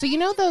So you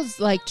know those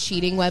like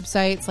cheating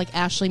websites like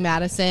Ashley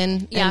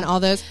Madison and all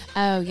those?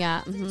 Oh,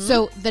 yeah. Mm-hmm.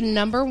 So the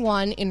number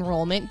one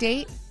enrollment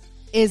date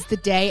is the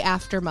day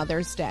after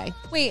Mother's Day.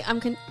 Wait,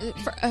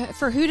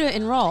 for who to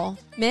enroll?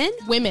 Men?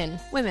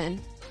 Women.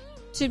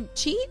 To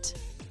cheat?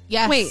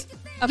 Yes. Wait.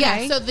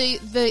 Okay. Yeah. So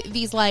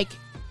these like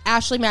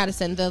Ashley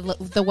Madison, the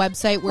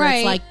website where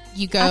it's like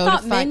you go. I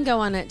thought men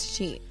go on it to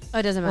cheat. Oh,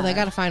 it doesn't matter. Well, they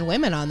got to find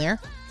women on there.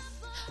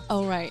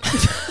 Oh, right.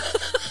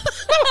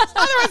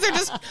 Otherwise, they're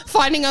just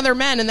finding other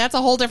men, and that's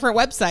a whole different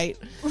website.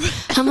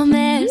 I'm a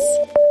mess.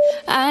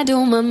 I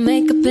do my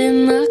makeup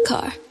in my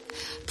car.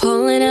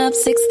 Pulling up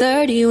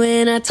 6:30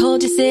 when I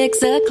told you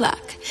 6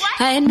 o'clock.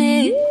 I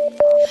admit,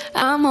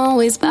 I'm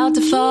always about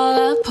to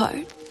fall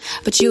apart.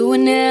 But you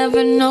would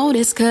never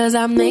notice, cause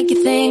I make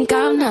you think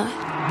I'm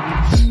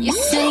not. You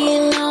say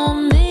you know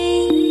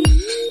me,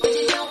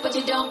 but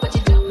you don't.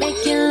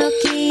 Make it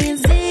look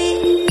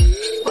easy.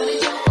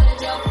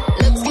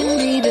 Looks can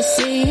be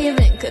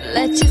deceiving, could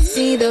let you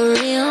see the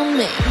real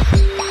me.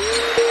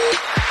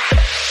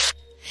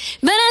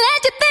 But I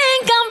let you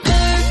think I'm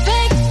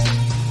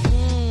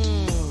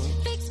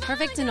perfect.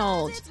 Perfect and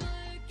old.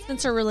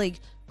 Spencer really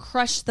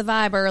crushed the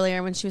vibe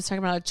earlier when she was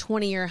talking about a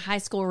 20-year high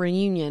school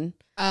reunion.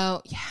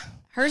 Oh, yeah.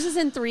 Hers is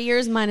in 3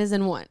 years, mine is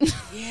in 1.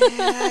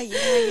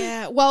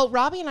 Yeah. Well,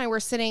 Robbie and I were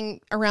sitting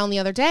around the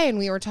other day and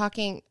we were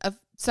talking of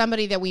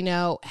somebody that we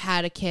know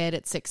had a kid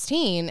at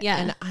 16. Yeah.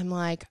 And I'm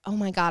like, oh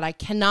my God, I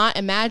cannot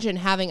imagine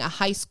having a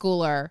high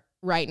schooler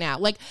right now.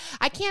 Like,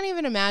 I can't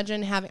even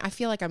imagine I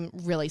feel like I'm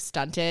really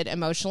stunted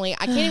emotionally.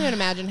 I can't even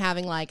imagine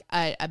having like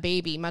a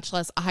baby, much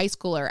less a high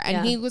schooler.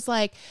 And he was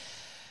like,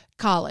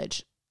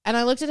 college. And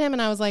I looked at him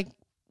and I was like,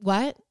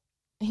 what?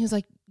 And he was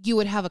like, you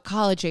would have a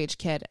college age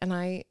kid. And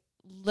I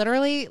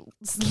literally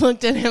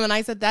looked at him and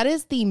I said, that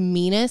is the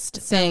meanest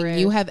thing rude.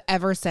 you have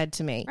ever said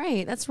to me.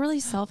 Right. That's really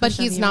selfish. But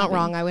he's not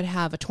wrong. I would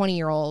have a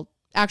 20-year-old,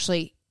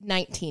 actually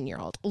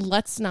 19-year-old.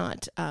 Let's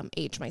not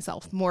age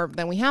myself more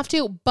than we have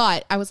to.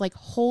 But I was like,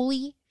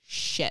 holy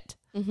shit.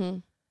 Mm-hmm.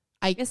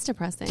 It's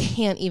depressing.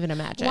 Can't even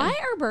imagine. Why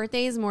are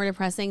birthdays more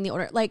depressing the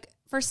older? Like,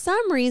 for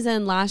some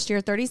reason, last year,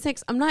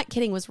 36, I'm not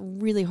kidding, was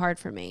really hard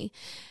for me.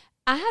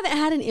 I haven't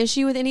had an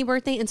issue with any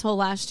birthday until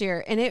last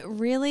year, and it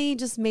really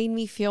just made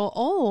me feel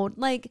old.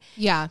 Like,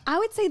 yeah, I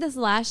would say this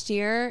last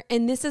year,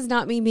 and this is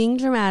not me being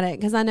dramatic,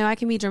 because I know I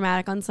can be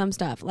dramatic on some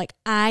stuff. Like,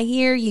 I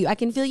hear you. I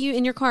can feel you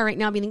in your car right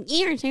now being like,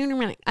 you're too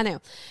dramatic. I know.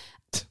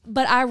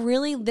 But I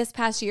really, this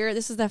past year,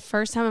 this is the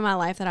first time in my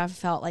life that I've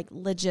felt like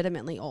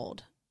legitimately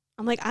old.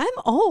 I'm like, I'm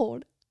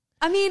old.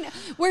 I mean,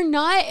 we're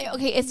not,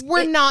 okay,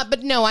 not,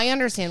 but no, I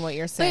understand what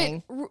you're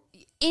saying.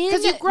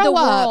 In you grow the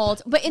up.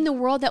 world, but in the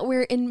world that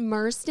we're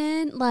immersed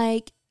in,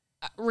 like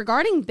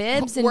regarding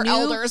bibs and we're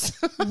elders.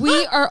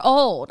 We are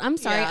old. I'm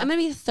sorry. Yeah. I'm going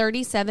to be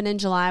 37 in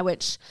July,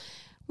 which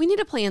we need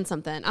to plan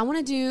something. I want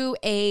to do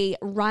a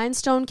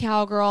rhinestone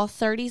cowgirl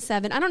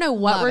 37. I don't know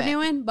what we're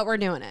doing, but we're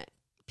doing it.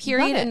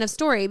 Period. End of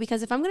story.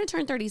 Because if I'm going to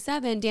turn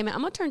 37, damn it,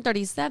 I'm going to turn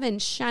 37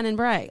 shining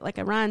bright like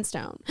a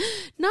rhinestone.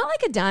 Not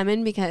like a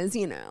diamond because,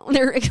 you know,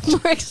 they're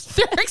more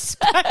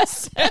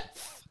expensive.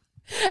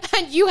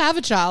 And you have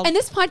a child. And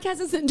this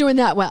podcast isn't doing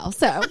that well.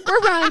 So we're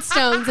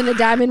rhinestones in a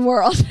diamond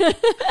world.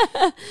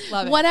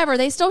 Love it. Whatever.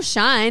 They still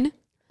shine.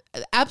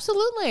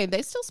 Absolutely.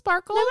 They still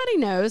sparkle. Nobody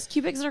knows.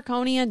 Cubic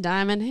zirconia,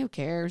 diamond. Who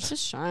cares?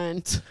 Just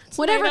shine.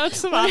 Whatever.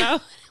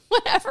 Tomato.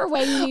 Whatever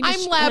way you need to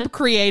I'm lab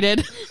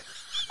created.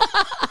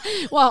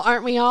 Well,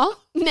 aren't we all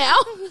now?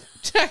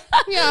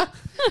 Yeah.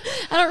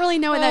 I don't really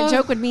know what that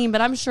joke would mean, but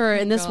I'm sure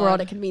in this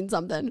world it could mean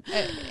something.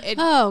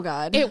 Oh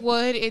God. It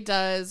would. It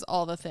does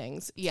all the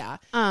things. Yeah.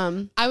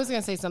 I was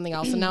gonna say something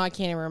else and now I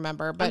can't even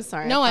remember. But I'm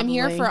sorry. No, I'm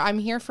here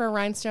for a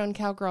rhinestone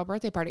cowgirl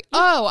birthday party.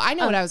 Oh, I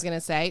know what I was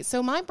gonna say.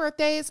 So my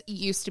birthdays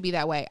used to be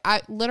that way.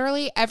 I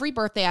literally every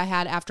birthday I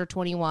had after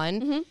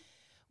 21,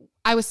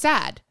 I was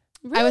sad.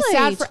 Really? I was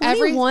sad for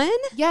 21?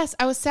 Yes,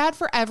 I was sad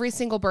for every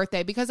single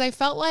birthday because I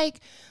felt like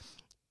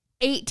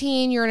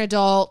 18, you're an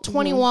adult.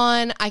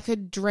 21, I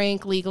could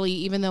drink legally,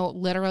 even though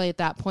literally at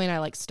that point I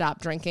like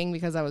stopped drinking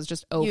because I was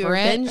just over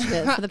it. Binged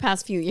it for the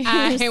past few years.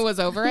 I was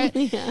over it.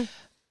 Yeah.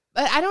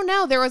 But I don't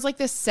know. There was like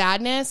this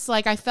sadness.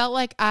 Like I felt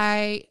like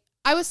I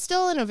was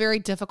still in a very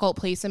difficult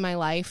place in my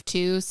life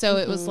too. So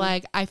it was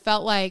like, I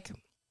felt like,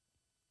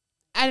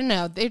 I don't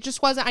know. It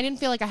just wasn't, I didn't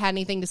feel like I had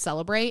anything to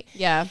celebrate.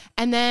 Yeah.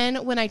 And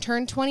then when I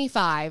turned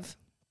 25,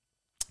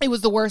 it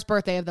was the worst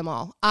birthday of them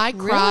all. I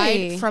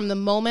cried from the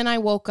moment I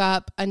woke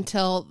up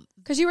until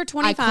because you were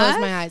 25. I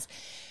closed my eyes.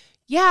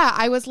 Yeah,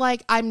 I was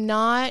like, I'm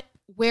not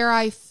where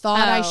I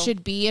thought I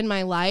should be in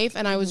my life,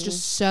 and I was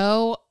just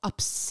so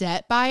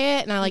upset by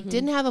it. And I like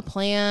didn't have a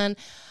plan.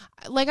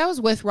 Like I was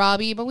with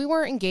Robbie, but we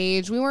weren't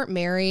engaged. We weren't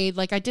married.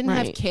 Like I didn't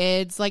have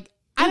kids. Like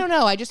I don't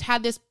know. I just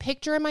had this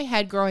picture in my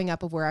head growing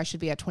up of where I should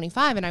be at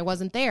 25, and I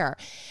wasn't there.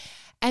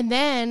 And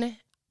then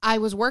I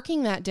was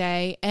working that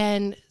day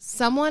and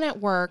someone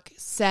at work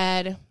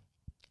said,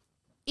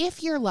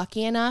 if you're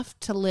lucky enough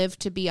to live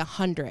to be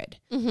 100,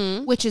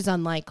 which is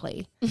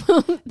unlikely,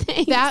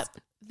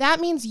 that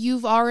means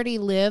you've already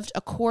lived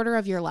a quarter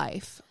of your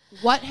life.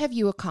 What have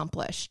you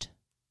accomplished?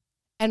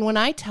 And when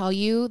I tell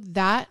you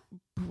that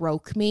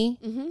broke me.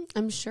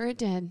 I'm sure it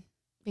did.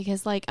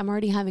 Because like, I'm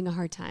already having a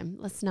hard time.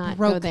 Let's not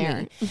go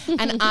there.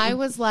 And I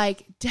was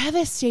like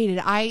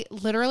devastated. I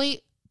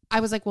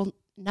was like, well,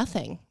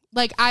 nothing.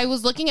 Like I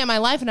was looking at my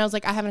life and I was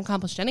like, I haven't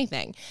accomplished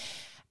anything.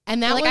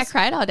 And that I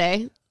cried all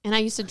day. And I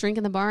used to drink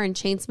in the bar and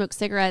chain smoke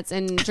cigarettes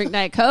and drink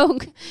Diet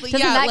Coke. Doesn't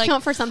that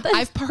count for something?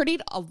 I've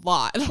partied a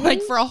lot,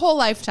 like for a whole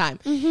lifetime.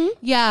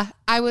 Yeah,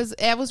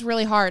 it was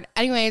really hard.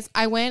 Anyways,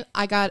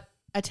 I got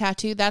a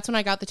tattoo. That's when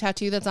I got the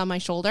tattoo that's on my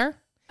shoulder.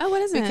 Oh,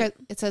 what is it?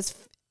 Because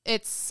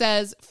it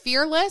says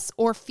fearless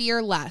or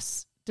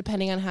fearless,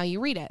 depending on how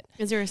you read it.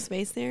 Is there a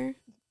space there?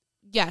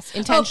 Yes,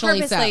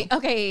 intentionally so.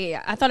 Okay,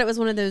 yeah. I thought it was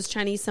one of those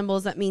Chinese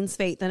symbols that means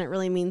fate, then it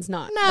really means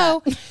not.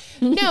 No,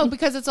 no,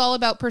 because it's all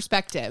about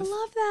perspective. I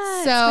love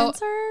that,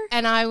 Spencer.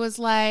 And I was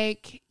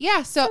like,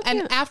 yeah. So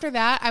and after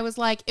that, I was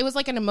like, it was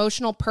like an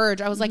emotional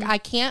purge. I was like, I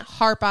can't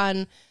harp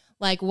on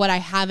like what I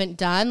haven't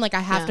done. Like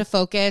I have to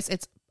focus.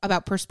 It's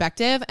about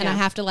perspective, and I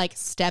have to like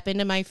step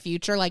into my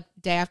future like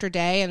day after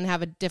day and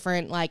have a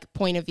different like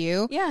point of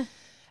view. Yeah.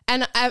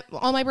 And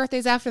all my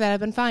birthdays after that have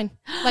been fine.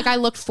 Like I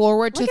looked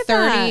forward to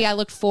 30. I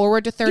looked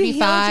forward to 35. You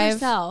healed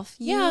yourself.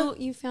 Yeah.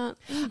 You found...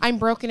 I'm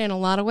broken in a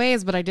lot of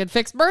ways, but I did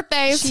fix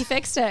birthdays. She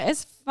fixed it.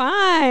 It's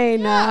fine.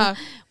 Yeah.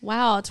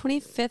 Wow.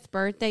 25th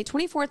birthday.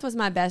 24th was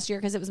my best year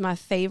because it was my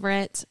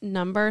favorite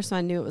number. So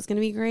I knew it was going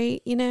to be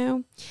great, you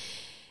know?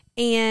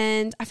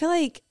 And I feel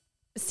like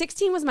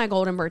 16 was my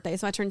golden birthday.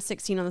 So I turned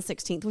 16 on the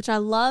 16th, which I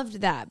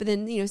loved that. But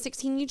then,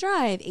 16 you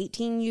drive,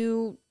 18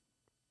 you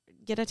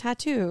get a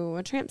tattoo,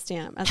 a tramp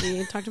stamp, as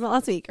we talked about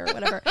last week or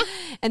whatever.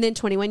 And then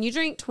 21 you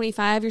drink,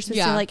 25 you're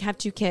supposed to like have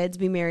 2 kids,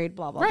 be married,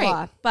 blah, blah,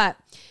 blah. But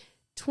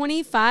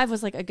 25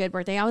 was like a good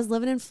birthday. I was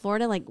living in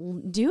Florida, like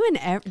doing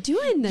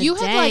the you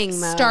had like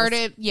most.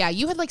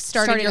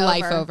 started your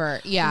life over.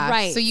 Yeah.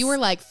 Right. So you were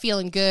like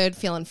feeling good,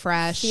 feeling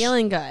fresh.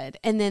 Feeling good.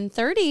 And then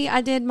 30,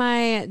 I did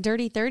my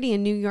dirty 30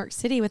 in New York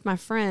City with my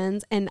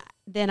friends. And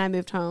then I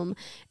moved home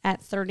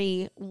at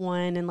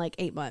 31 in like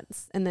 8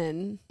 months. And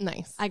then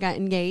nice. I got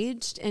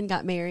engaged and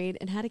got married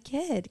and had a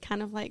kid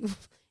kind of like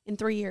in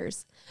 3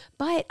 years.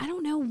 But I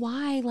don't know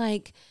why,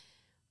 like,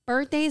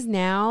 birthdays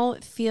now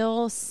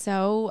feel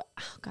so,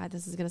 oh God,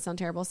 this is going to sound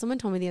terrible. Someone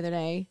told me the other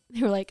day,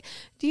 they were like,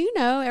 do you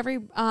know every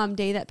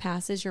day that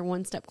passes, you're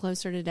one step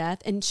closer to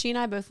death? And she and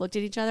I both looked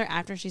at each other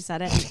after she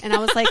said it. And I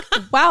was like,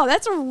 wow,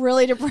 that's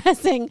really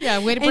depressing.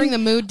 Yeah, way to bring the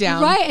mood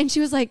down. Right. And she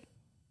was like,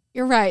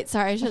 you're right.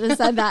 Sorry, I shouldn't have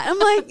said that. I'm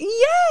like,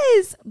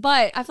 yes.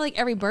 But I feel like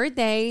every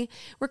birthday,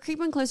 we're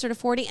creeping closer to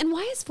 40. And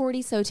why is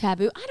 40 so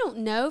taboo? I don't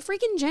know.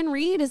 Freaking Jen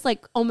Reed is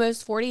like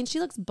almost 40 and she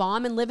looks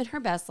bomb and living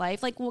her best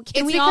life. Like, well,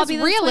 can we all be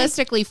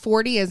realistically,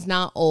 40 is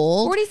not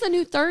old. 40 is the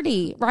new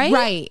 30, right?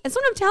 Right. That's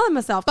what I'm telling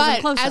myself.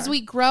 But as we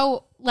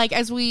grow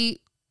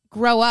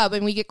up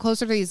and we get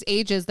closer to these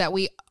ages that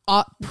we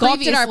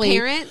balked at our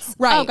parents.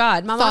 Right. Oh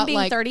God, my mom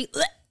being 30.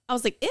 I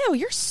was like, ew,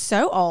 you're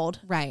so old.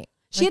 Right.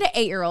 She had an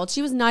 8-year-old.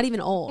 She was not even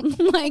old.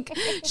 Like,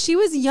 she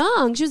was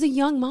young. She was a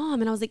young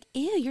mom. And I was like,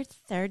 ew, you're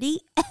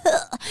 30?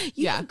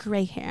 You have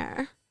gray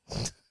hair.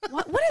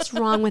 What is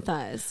wrong with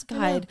us?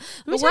 God.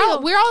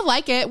 We're all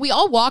like it. We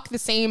all walk the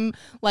same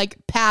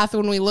like path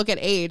when we look at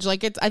age.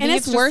 Like I think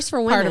it's worse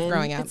for women. Part of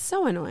growing up. It's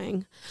so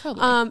annoying.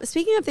 Totally.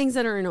 Speaking of things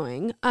that are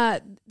annoying,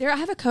 I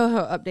have a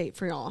Coho update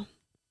for y'all.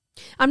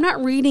 I'm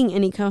not reading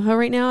any Coho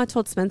right now. I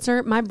told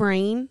Spencer, my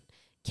brain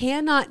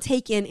cannot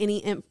take in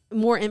any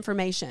more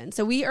information.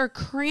 So we are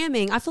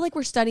cramming. I feel like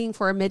we're studying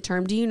for a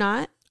midterm. Do you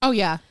not? Oh,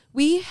 yeah.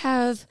 We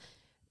have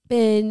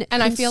been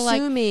and consuming. I feel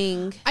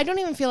like I don't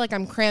even feel like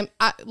I'm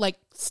like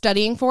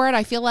studying for it.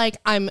 I feel like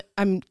I'm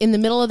in the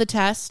middle of the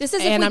test. This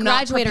is if we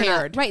graduate or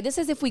not. Right. This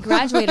is if we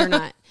graduate or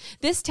not.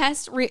 This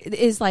test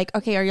is like,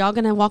 okay, are y'all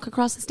going to walk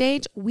across the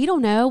stage? We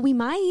don't know. We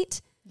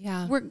might.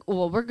 Yeah. We're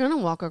going to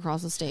walk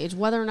across the stage.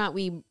 Whether or not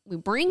we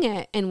bring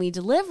it and we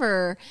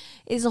deliver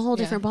is a whole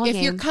different ballgame.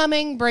 If you're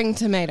coming, bring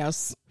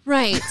tomatoes.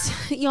 Right.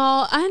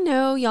 Y'all, I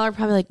know y'all are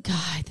probably like,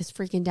 God, this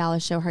freaking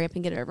Dallas show, hurry up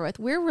and get it over with.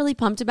 We're really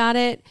pumped about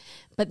it,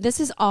 but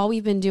this is all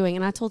we've been doing.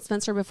 And I told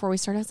Spencer before we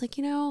started, I was like,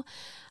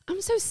 I'm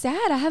so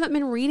sad. I haven't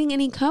been reading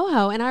any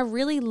Coho, and I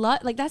really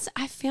love, like,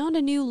 I found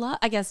a new love.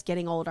 I guess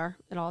getting older,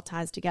 it all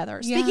ties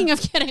together. Yeah. Speaking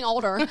of getting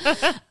older,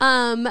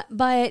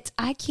 but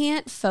I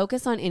can't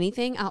focus on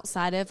anything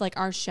outside of like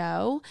our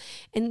show.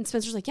 And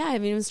Spencer's like, yeah, I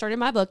haven't even started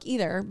my book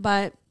either,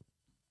 but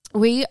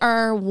we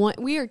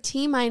are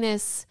T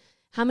minus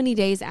how many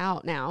days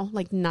out now?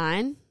 Like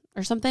 9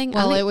 or something?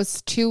 Well, it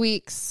was 2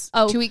 weeks.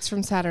 2 weeks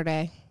from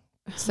Saturday.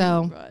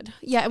 So,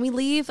 yeah, and we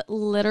leave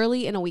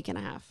literally in a week and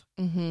a half.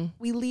 Mm-hmm.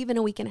 We leave in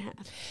a week and a half.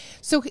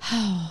 So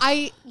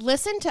I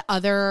listened to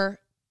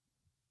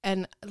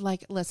I'm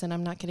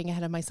not getting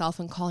ahead of myself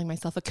and calling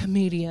myself a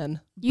comedian.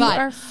 You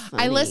are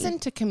funny. I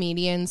listened to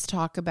comedians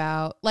talk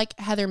about, like,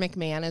 Heather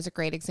McMahon is a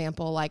great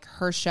example, like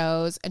her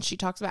shows, and she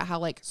talks about how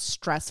like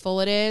stressful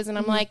it is. And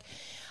I'm like,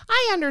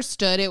 I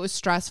understood it was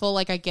stressful.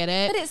 Like, I get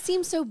it. But it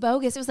seems so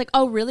bogus. It was like,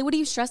 oh, really? What are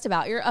you stressed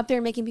about? You're up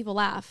there making people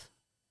laugh.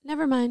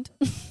 Never mind.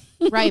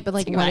 Right. But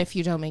like, what if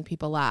you don't make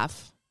people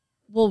laugh?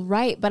 Well,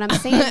 right, but I'm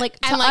saying like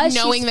to and like us,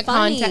 knowing she's the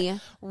funny.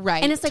 context,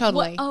 right? And it's like,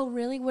 totally. oh,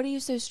 really? What are you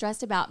so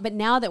stressed about? But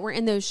now that we're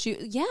in those shoes,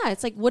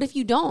 it's like, what if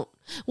you don't?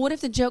 What if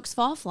the jokes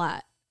fall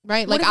flat?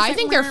 Right? Like I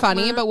think they're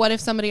funny, but what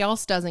if somebody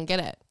else doesn't get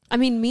it? I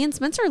mean, me and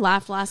Spencer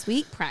laughed last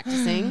week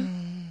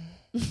practicing.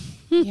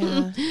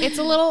 Yeah, it's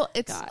a little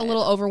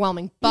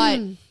overwhelming,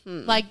 but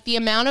like the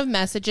amount of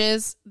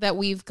messages that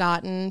we've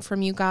gotten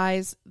from you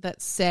guys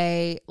that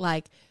say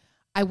like,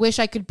 I wish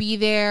I could be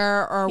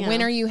there, or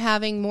when are you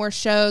having more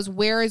shows?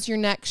 Where is your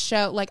next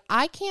show? Like,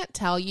 I can't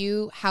tell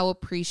you how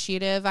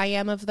appreciative I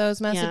am of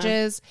those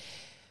messages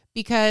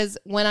because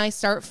when I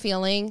start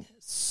feeling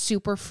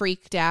super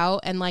freaked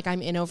out and like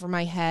I'm in over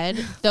my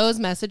head, those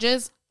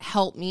messages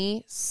help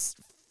me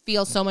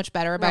feel so much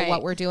better about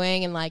what we're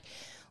doing and like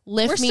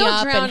lift me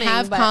up and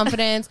have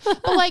confidence.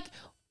 But like,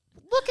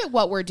 look at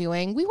what we're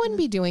doing. We wouldn't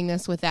be doing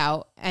this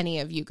without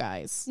any of you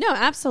guys. No,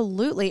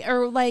 absolutely.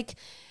 Or like,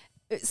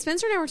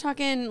 Spencer and I were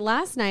talking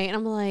last night, and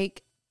I'm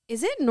like,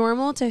 is it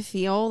normal to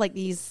feel like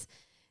these,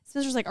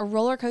 Spencer's like a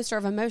roller coaster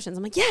of emotions.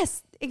 I'm like,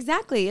 yes,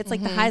 exactly. It's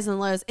like the highs and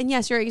lows. And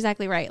yes, you're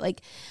exactly right.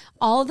 Like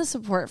all the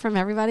support from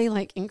everybody,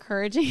 like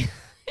encouraging.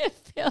 It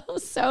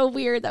feels so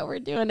weird that we're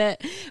doing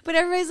it, but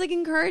everybody's like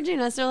encouraging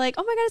us. They're like,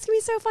 oh my God, it's gonna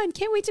be so fun.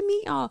 Can't wait to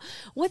meet y'all.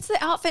 What's the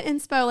outfit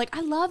inspo? Like,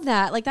 I love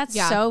that. Like, that's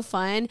so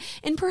fun.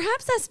 And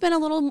perhaps I spent a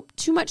little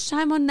too much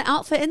time on the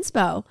outfit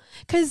inspo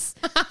because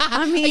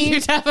I mean,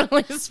 you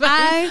definitely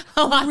spent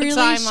a lot of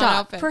time on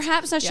outfits.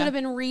 Perhaps I should have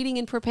been reading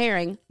and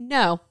preparing.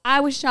 No,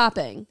 I was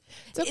shopping.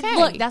 It's okay.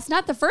 Look, that's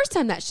not the first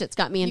time that shit's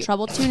got me in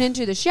trouble. Tune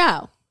into the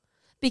show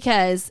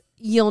because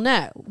you'll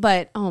know.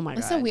 But oh my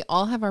God. So we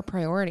all have our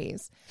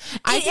priorities.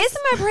 It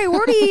isn't my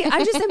priority.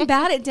 I just am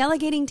bad at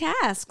delegating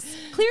tasks.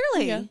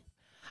 Clearly. Yeah.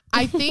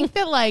 I think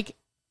that like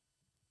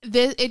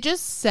this, it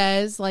just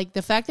says like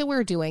the fact that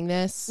we're doing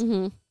this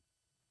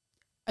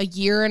a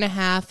year and a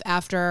half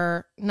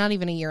after, not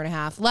even a year and a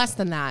half, less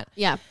than that.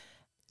 Yeah.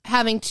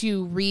 Having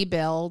to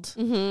rebuild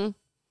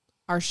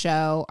our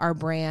show, our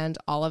brand,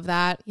 all of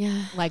that.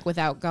 Yeah. Like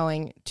without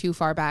going too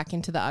far back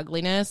into the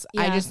ugliness.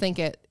 Yeah. I just think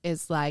it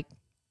is like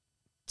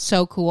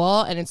so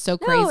cool and it's so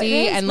crazy.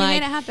 It is. And we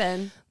like made it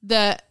happen.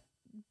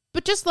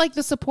 But just like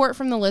the support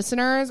from the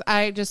listeners,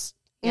 I just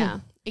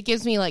it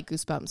gives me like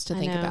goosebumps to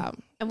think about.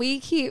 And we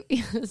keep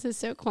this is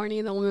so corny,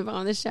 and then we'll move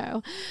on to the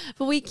show.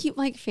 But we keep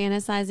like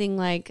fantasizing,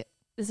 like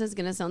this is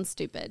gonna sound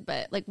stupid,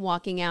 but like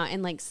walking out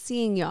and like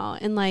seeing y'all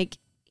and like,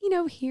 you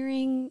know,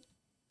 hearing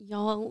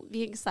y'all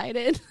be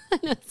excited. I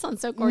know it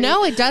sounds so corny.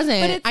 No, it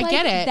doesn't. But it's I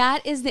get it.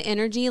 That is the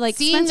energy. Like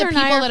seeing Spencer the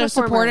people that have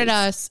supported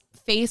us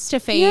face to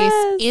face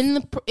in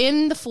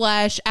the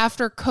flesh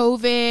after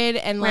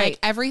COVID and like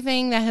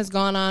everything that has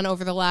gone on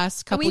over the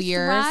last couple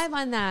years. We thrive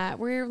on that.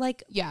 We're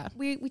like,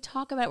 we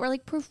talk about it. We're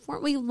like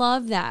we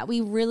love that.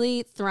 We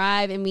really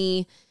thrive, and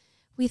we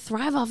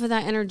thrive off of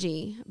that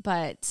energy.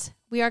 But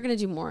we are going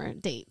to do more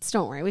dates.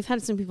 Don't worry. We've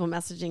had some people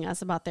messaging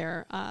us about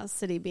their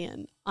city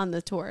being on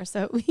the tour,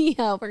 so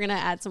we're going to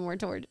add some more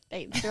tour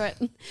dates to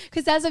it.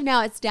 Because as of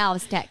now, it's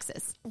Dallas,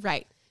 Texas.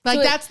 Right. Like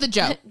so that's the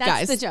joke,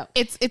 guys. That's the joke.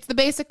 It's the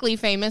Basically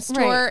Famous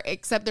tour,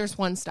 except there's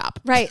one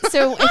stop. Right.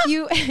 So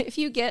if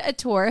you get a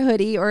tour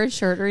hoodie or a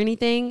shirt or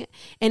anything,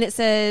 and it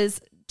says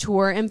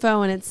tour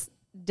info and it's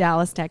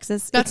Dallas,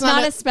 Texas, that's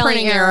not a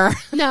spelling error.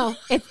 No,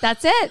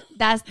 that's it.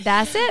 That's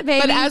it,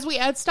 baby. But as we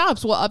add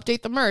stops, we'll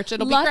update the merch.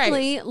 It'll be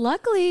great.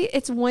 Luckily,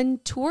 it's one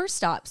tour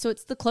stop, so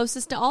it's the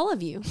closest to all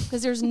of you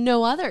because there's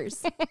no others.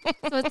 So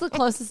it's the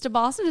closest to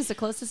Boston. It's the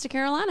closest to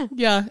Carolina.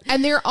 Yeah,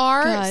 and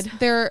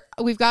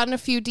we've gotten a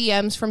few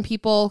DMs from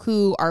people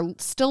who are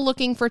still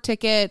looking for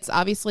tickets.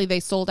 Obviously, they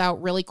sold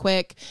out really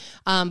quick,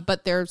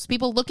 but there's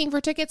people looking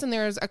for tickets, and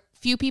there's a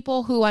few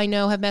people who I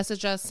know have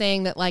messaged us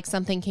saying that like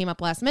something came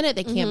up last minute.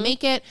 They can't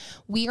make it.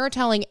 We are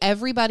telling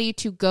everybody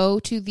to go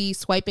to the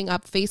Swiping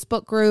Up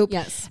Facebook group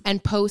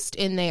and post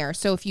in there.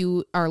 So if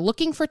you are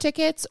looking for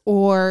tickets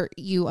or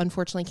you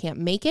unfortunately can't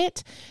make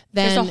it,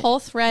 then there's a whole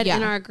thread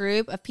in our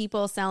group of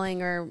people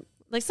selling, or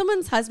like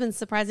someone's husband's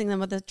surprising them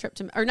with a trip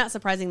to, or not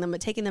surprising them, but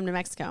taking them to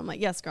Mexico. I'm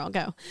like, yes, girl,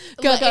 go.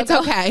 It's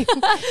okay.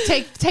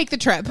 Take the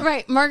trip.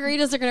 Right.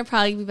 Margaritas are going to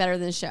probably be better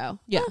than the show.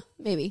 Yeah.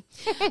 Maybe.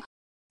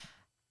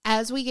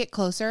 As we get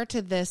closer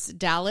to this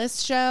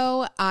Dallas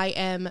show, I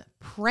am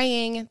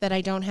praying that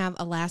I don't have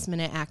a last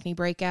minute acne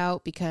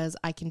breakout because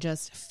I can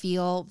just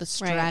feel the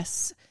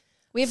stress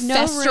we have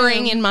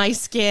festering in my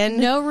skin.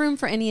 No room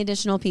for any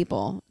additional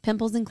people,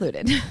 pimples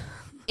included.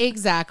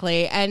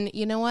 Exactly. And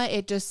you know what?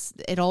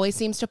 It always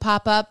seems to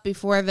pop up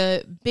before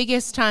the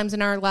biggest times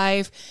in our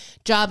life,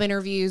 job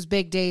interviews,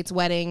 big dates,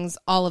 weddings,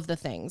 all of the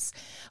things.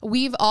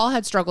 We've all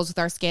had struggles with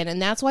our skin,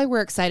 and that's why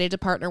we're excited to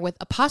partner with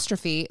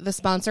Apostrophe, the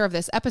sponsor of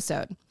this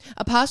episode.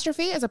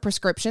 Apostrophe is a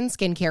prescription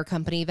skincare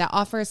company that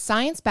offers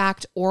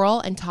science-backed oral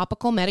and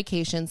topical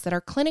medications that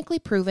are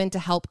clinically proven to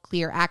help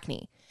clear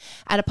acne.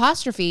 At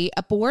Apostrophe,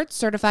 a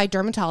board-certified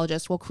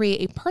dermatologist will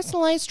create a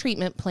personalized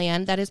treatment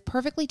plan that is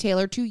perfectly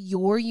tailored to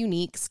your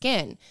unique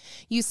skin.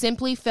 You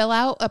simply fill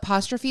out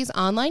Apostrophe's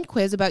online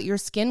quiz about your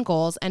skin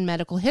goals and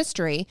medical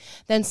history,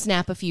 then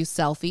snap a few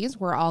selfies,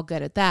 we're all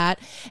good at that,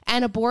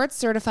 and a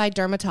board-certified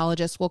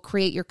dermatologist will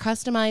create your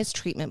customized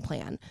treatment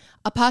plan.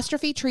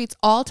 Apostrophe treats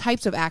all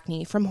types of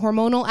acne, from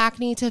hormonal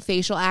acne to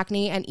facial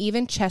acne and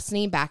even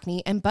chestney,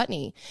 backney, and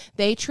buttney.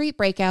 They treat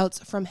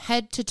breakouts from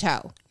head to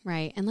toe.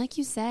 Right. And like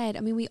you said, I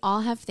mean, we all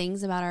have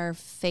things about our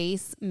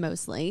face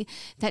mostly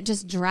that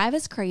just drive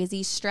us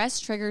crazy. Stress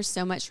triggers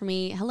so much for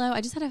me. Hello, I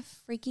just had a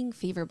freaking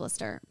fever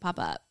blister pop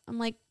up. I'm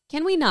like,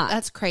 can we not?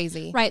 That's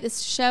crazy. Right.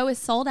 This show is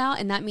sold out,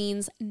 and that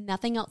means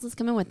nothing else is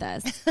coming with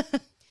us.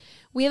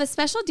 We have a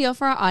special deal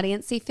for our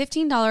audience. Save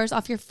 $15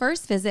 off your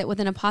first visit with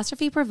an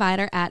Apostrophe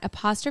provider at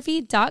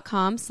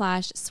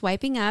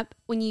apostrophe.com/swipingup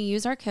when you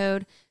use our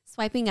code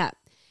swipingup.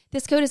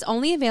 This code is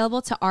only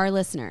available to our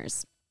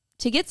listeners.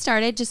 To get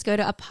started, just go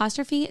to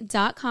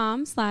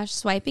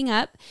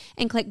apostrophe.com/swipingup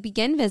and click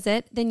begin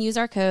visit, then use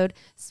our code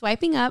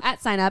swipingup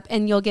at sign up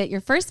and you'll get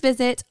your first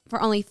visit for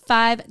only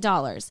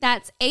 $5.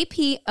 That's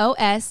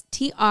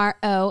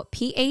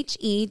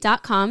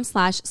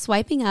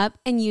apostrophe.com/swipingup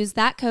and use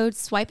that code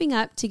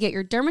swipingup to get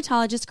your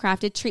dermatologist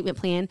crafted treatment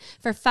plan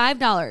for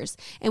 $5.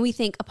 And we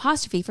thank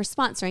Apostrophe for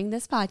sponsoring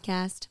this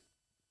podcast.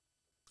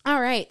 All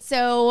right.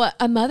 So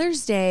a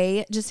Mother's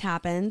Day just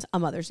happened.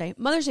 Mother's Day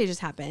just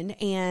happened.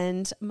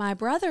 And my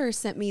brother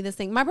sent me this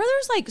thing. My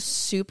brother's like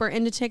super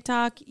into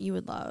TikTok. You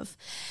would love.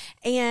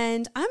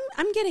 And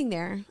I'm getting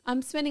there.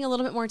 I'm spending a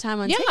little bit more time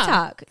on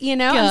TikTok. You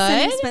know, I'm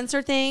sending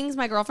Spencer things.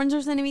 My girlfriends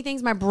are sending me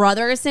things. My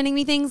brother is sending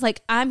me things.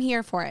 Like, I'm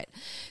here for it.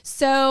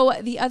 So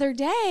the other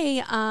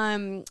day,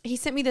 he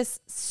sent me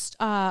this,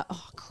 oh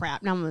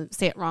crap. Now I'm going to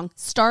say it wrong.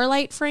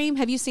 Starlight frame.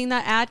 Have you seen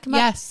that ad come up?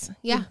 Yes.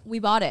 Yeah. We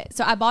bought it.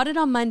 So I bought it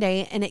on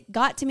Monday and it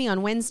got to me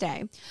on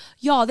Wednesday.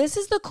 Y'all, this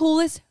is the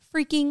coolest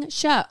freaking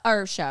show.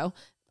 Our show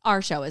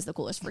is the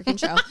coolest freaking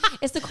show.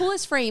 It's the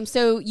coolest frame.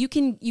 So you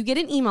get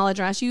an email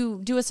address. You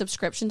do a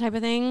subscription type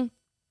of thing.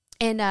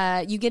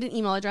 And you get an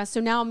email address. So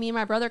now me and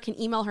my brother can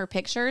email her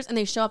pictures and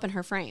they show up in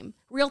her frame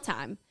real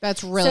time.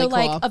 That's really cool. So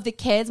like of the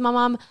kids, my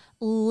mom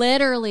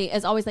literally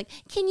is always like,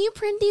 can you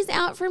print these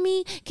out for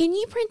me? Can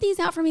you print these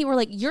out for me? We're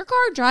like, your car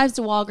drives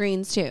to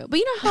Walgreens too. But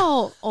you know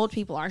how old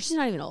people are. She's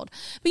not even old.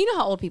 But you know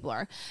how old people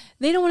are.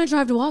 They don't want to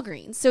drive to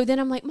Walgreens. So then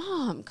I'm like,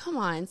 Mom, come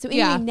on. So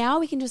anyway, now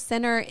we can just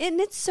send her. And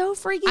it's so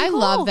freaking cool. I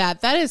love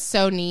that. That is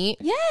so neat.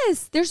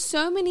 Yes. There's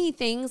so many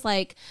things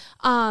like,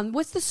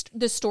 what's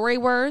the story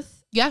worth?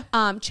 Yeah.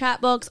 Chat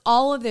books,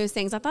 all of those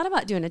things. I thought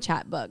about doing a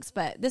chat books,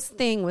 but this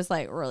thing was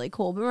like really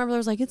cool. But my brother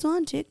was like, it's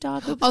on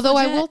TikTok. Although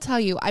I will tell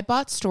you, I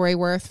bought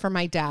Storyworth for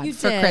my dad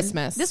for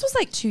Christmas. This was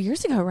like 2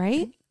 years ago,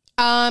 right?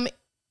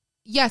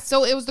 Yeah.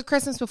 So it was the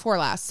Christmas before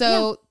last.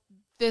 So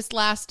this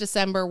last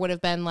December would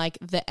have been like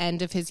the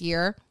end of his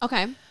year.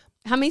 Okay.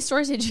 How many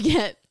stories did you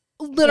get?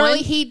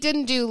 Literally, he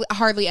didn't do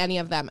hardly any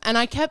of them. And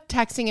I kept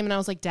texting him and I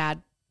was like,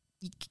 Dad,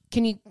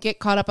 can you get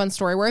caught up on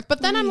Storyworth?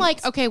 But then I'm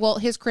like, okay, well,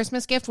 his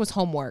Christmas gift was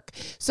homework.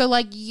 So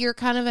like, you're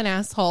kind of an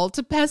asshole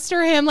to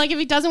pester him. Like, if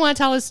he doesn't want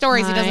to tell his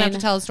stories, he doesn't have to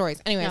tell his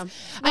stories. Anyways, no.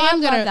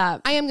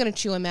 I am gonna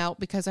chew him out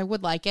because I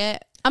would like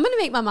it. I'm going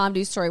to make my mom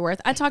do Storyworth.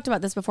 I talked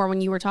about this before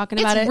when you were talking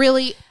about it. It's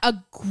really a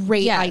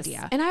great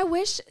idea. And I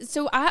wish,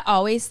 so I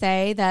always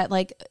say that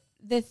like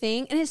the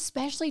thing, and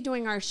especially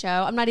doing our show,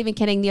 I'm not even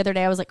kidding. The other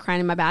day I was like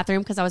crying in my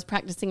bathroom because I was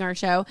practicing our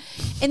show.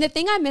 And the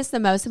thing I miss the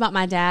most about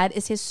my dad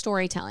is his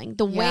storytelling,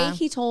 the way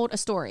he told a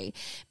story.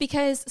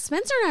 Because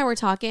Spencer and I were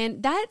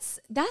talking, that's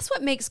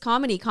what makes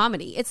comedy.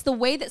 It's the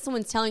way that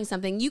someone's telling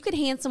something. You could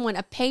hand someone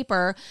a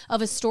paper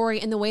of a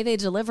story and the way they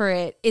deliver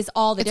it is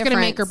all the difference. It's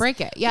going to make or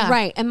break it. Yeah.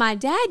 Right. And my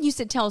dad used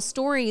to tell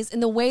stories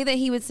and the way that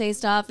he would say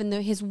stuff and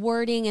his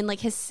wording and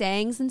like his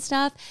sayings and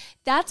stuff.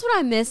 That's what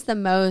I miss the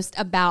most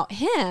about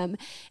him.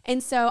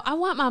 And so I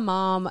want my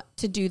mom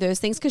to do those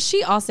things because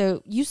she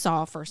also, you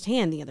saw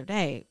firsthand the other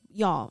day,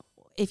 y'all,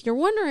 if you're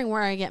wondering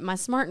where I get my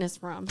smartness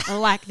from or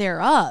lack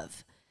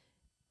thereof,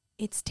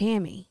 it's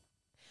Tammy.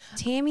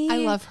 I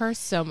love her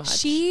so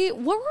much. What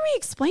were we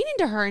explaining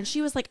to her? And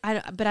she was like, I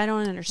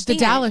don't understand. The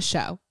Dallas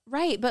show.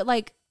 Right. But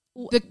like,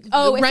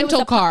 the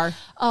rental car.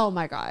 Oh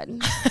my God.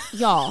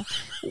 Y'all,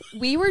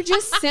 we were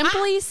just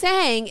simply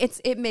saying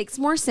it makes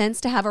more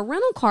sense to have a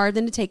rental car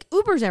than to take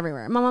Ubers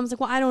everywhere. My mom's like,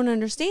 well, I don't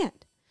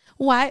understand.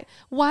 Why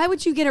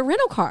would you get a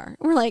rental car?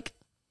 We're like,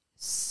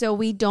 so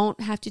we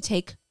don't have to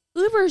take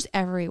Ubers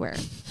everywhere.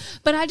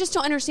 But I just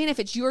don't understand if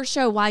it's your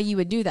show, why you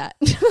would do that.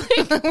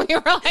 We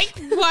were like,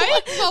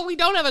 what? Well, we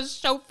don't have a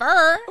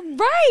chauffeur.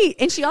 Right.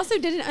 And she also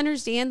didn't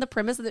understand the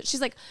premise of it.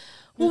 She's like,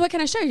 well, what can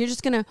I show you? You're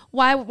just going to,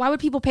 why would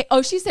people pay?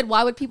 Oh, she said,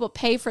 why would people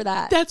pay for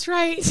that? That's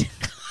right.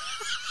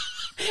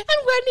 And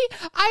Wendy,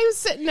 I was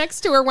sitting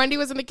next to her. Wendy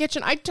was in the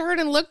kitchen. I turned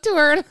and looked to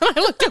her and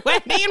I looked at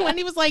Wendy and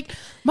Wendy was like,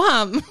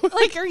 Mom,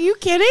 like, are you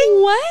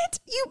kidding? What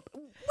do you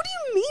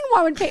you mean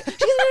why would pay? She goes,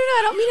 no,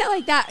 I don't mean it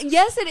like that.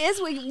 Yes, it is.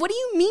 What do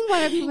you mean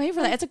why would people pay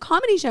for that? It's a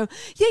comedy show.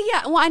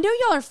 Yeah. Well, I know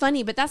y'all are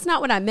funny, but that's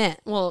not what I meant.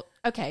 Well,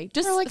 okay,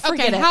 just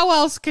forget it. How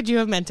else could you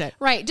have meant it?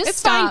 Right, just it's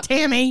stop. fine,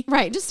 Tammy.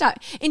 Right, just stop.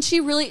 And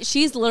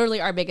she's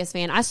literally our biggest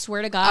fan. I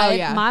swear to God,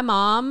 my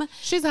mom.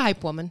 She's a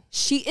hype woman.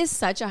 She is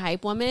such a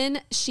hype woman.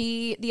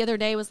 She, the other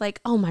day, was like,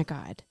 oh my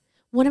God.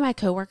 One of my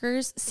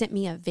coworkers sent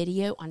me a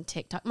video on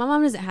TikTok. My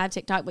mom doesn't have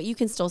TikTok, but you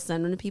can still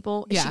send them to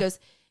people. And she goes,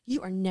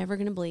 you are never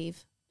going to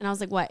believe. And I was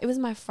like, what? It was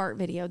my fart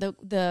video,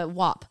 the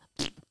WAP.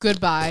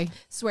 Goodbye.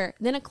 Swear.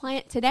 Then a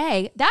client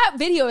today, that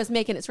video is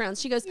making its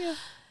rounds. She goes,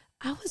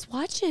 I was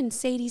watching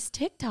Sadie's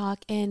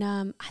TikTok and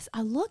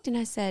I looked and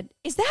I said,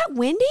 is that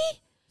Wendy?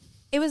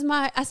 It was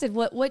I said,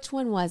 which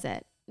one was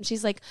it? And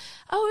she's like,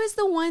 oh, it was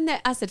the one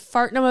that I said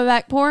farting on my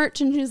back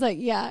porch. And she was like,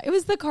 yeah, it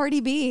was the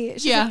Cardi B.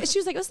 She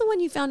was like, it was the one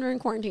you found during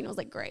quarantine. I was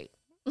like, great.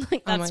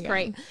 Like, that's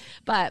great.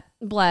 But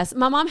bless.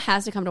 My mom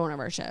has to come to one of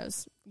our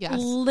shows. Yes.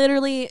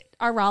 Literally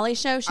our Raleigh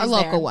show. She's our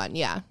local there. one.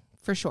 Yeah,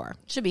 for sure.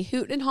 Should be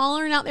hooting and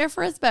hollering out there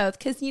for us both.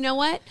 Because you know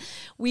what?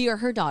 We are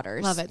her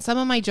daughters. Love it. Some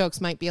of my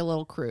jokes might be a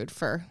little crude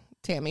for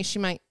Tammy.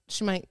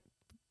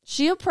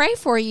 She'll pray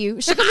for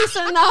you. She'll be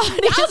sending out.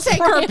 I'll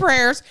take her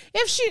prayers.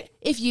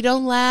 If you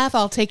don't laugh,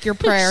 I'll take your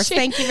prayers.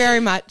 Thank you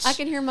very much. I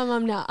can hear my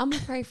mom now. I'm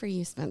gonna pray for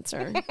you,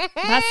 Spencer.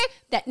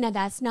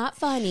 That's not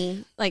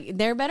funny. Like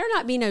there better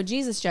not be no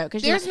Jesus joke.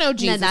 There's no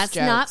Jesus jokes. That's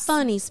not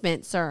funny,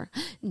 Spencer.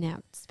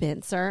 Now,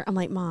 Spencer, I'm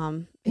like,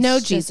 Mom,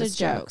 no Jesus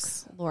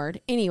jokes. Lord.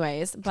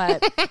 Anyways,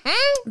 but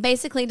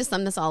basically to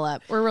sum this all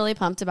up, we're really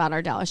pumped about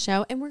our Dallas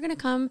show, and we're gonna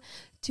come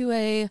to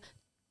a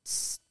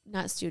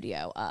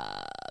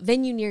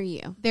venue near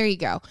you. There you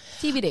go.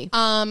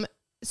 TBD.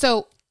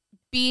 So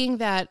being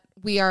that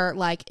we are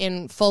like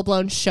in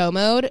full-blown show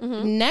mode,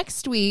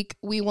 next week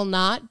we will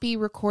not be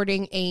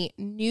recording a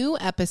new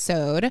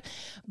episode,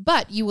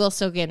 but you will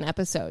still get an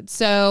episode.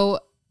 So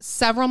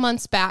several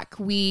months back,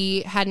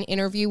 we had an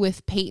interview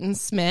with Peyton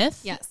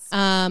Smith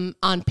on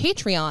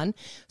Patreon.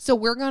 So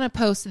we're going to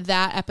post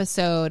that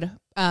episode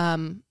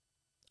on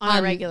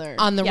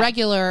the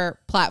regular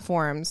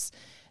platforms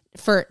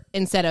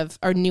instead of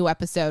our new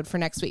episode for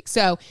next week.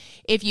 So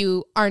if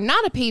you are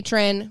not a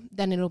patron,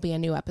 then it'll be a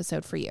new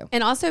episode for you.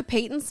 And also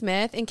Peyton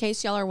Smith, in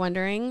case y'all are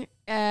wondering,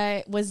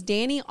 was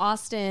Danny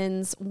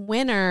Austin's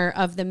winner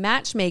of the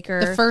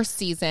Matchmaker. The first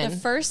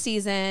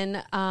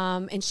season.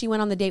 And she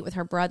went on the date with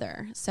her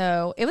brother.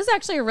 So it was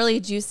actually a really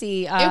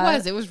juicy.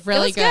 It was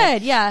really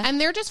good. Yeah.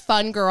 And they're just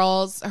fun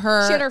girls. She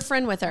had her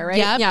friend with her, right?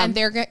 Yep, yeah. And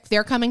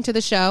they're coming to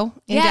the show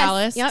in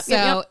Dallas.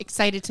 Yep.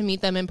 Excited to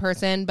meet them in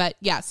person. But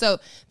yeah, so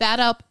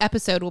that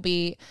episode will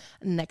be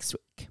next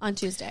week. On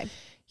Tuesday.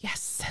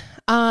 Yes.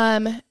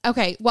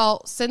 Okay.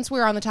 Well, since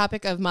we're on the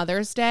topic of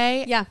Mother's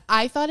Day,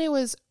 I thought it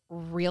was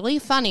really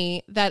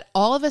funny that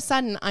all of a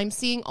sudden I'm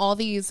seeing all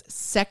these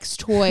sex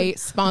toy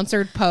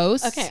sponsored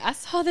posts. Okay, I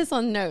saw this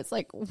on notes.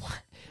 Like,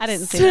 what? I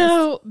didn't see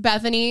this.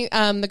 Bethany,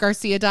 the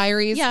Garcia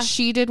Diaries,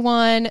 she did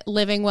one.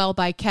 Living Well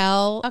by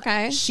Kel.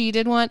 Okay. She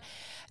did one.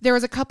 There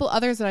was a couple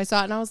others that I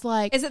saw, and I was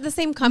like, is it the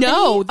same company?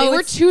 No, they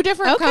were two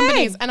different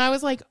companies. And I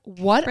was like,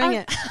 what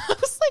are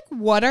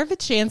the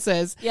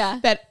chances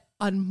that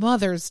on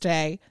Mother's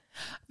Day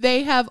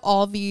they have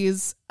all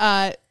these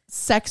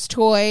sex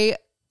toy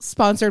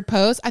sponsored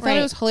posts? I thought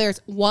it was hilarious.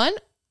 One,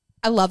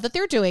 I love that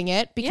they're doing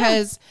it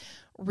because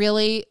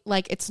really,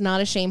 like, it's not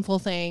a shameful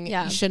thing.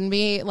 You shouldn't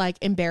be like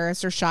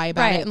embarrassed or shy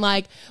about it. And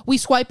like, we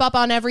swipe up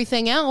on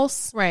everything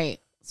else. Right.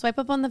 Swipe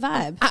up on the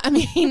vibe. I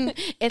mean,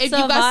 it's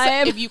a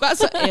vibe. If you got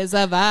it's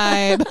a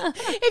vibe.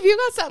 If you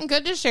got something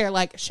good to share,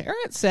 like, share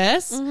it,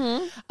 sis. So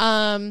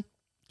I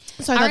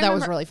thought that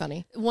was really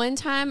funny. One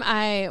time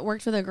I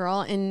worked with a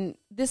girl, and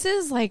this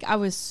is like, I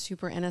was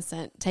super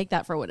innocent. Take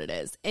that for what it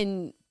is.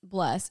 And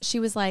bless, she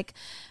was like,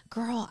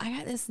 girl, I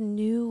got this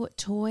new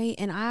toy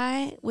and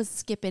I was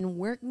skipping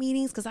work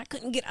meetings because I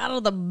couldn't get out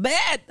of the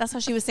bed. That's how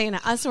she was saying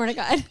it. I swear to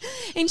God.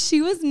 And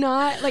she was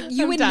not like,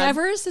 you would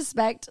never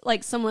suspect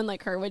like someone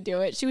like her would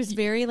do it. She was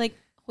very like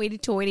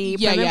hoity-toity,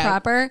 prim and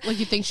proper. Like,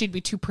 you think she'd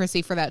be too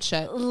prissy for that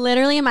shit.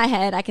 Literally in my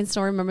head, I can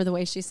still remember the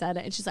way she said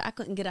it. And she's like, I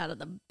couldn't get out of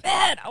the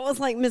bed. I was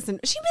like missing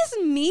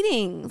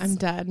meetings. I'm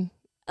dead.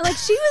 Like,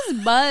 she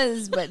was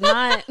buzzed, but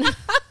not...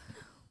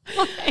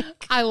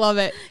 I love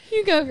it.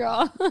 You go,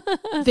 girl.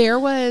 There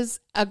was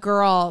a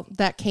girl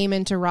that came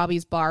into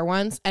Robbie's bar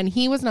once, and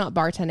he was not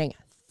bartending.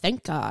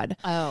 Thank God.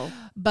 Oh.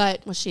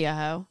 But was she a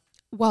hoe?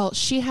 Well,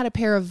 she had a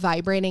pair of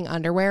vibrating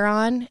underwear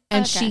on,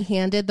 and she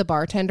handed the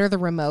bartender the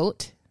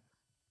remote.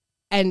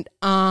 And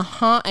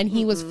and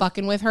he was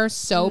fucking with her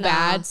so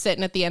bad,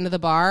 sitting at the end of the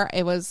bar.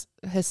 It was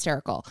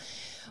hysterical.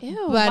 Ew,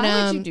 but,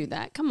 why would you do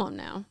that? Come on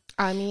now.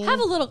 I mean, have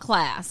a little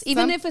class,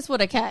 even if it's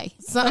with a K.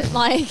 Some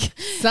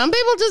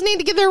people just need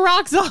to get their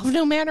rocks off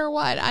no matter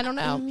what. I don't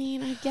know. I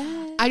mean, I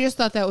guess. I just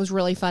thought that was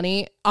really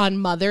funny on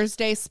Mother's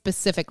Day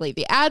specifically.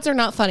 The ads are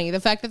not funny. The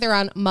fact that they're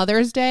on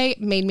Mother's Day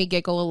made me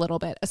giggle a little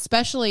bit,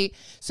 especially.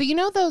 So, you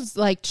know, those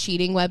like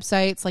cheating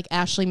websites like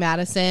Ashley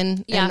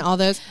Madison and all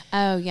those.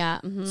 Oh, yeah.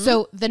 Mm-hmm.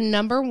 So the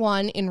number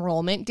one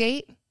enrollment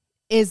date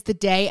is the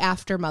day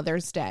after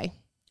Mother's Day.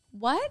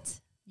 What?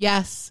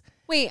 Yes.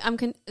 Wait,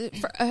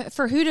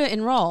 for who to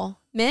enroll?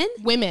 Men?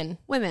 Women.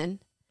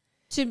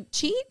 To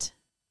cheat?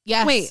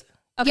 Yes. Wait.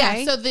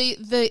 Okay. Yeah. So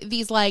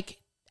these like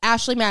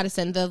Ashley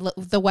Madison, the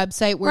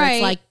website where Right.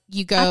 it's like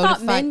you go. I thought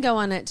to men go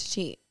on it to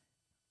cheat.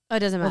 Oh, it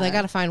doesn't matter. Well, they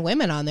got to find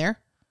women on there.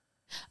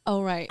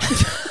 Oh, right.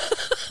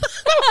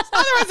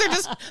 Otherwise, they're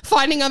just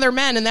finding other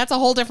men, and that's a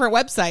whole different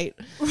website.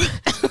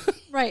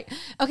 Right.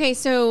 Okay,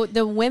 so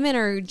the women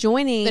are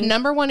joining The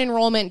number one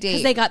enrollment date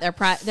because they got their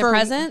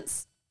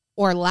presents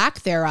or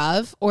lack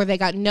thereof, or they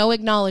got no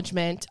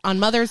acknowledgement on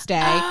Mother's Day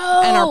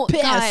and are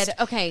pissed. God.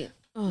 Okay.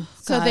 Oh,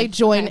 So God. they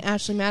join Okay.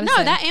 Ashley Madison.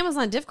 No, that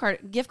Amazon gift card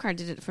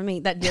did it for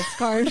me. That gift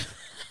card.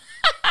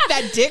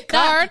 that dick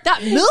card.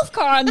 That MILF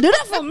card did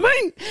it for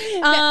me.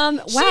 Wow.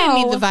 She didn't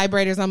need the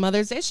vibrators on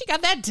Mother's Day. She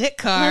got that dick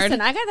card.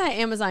 Listen, I got that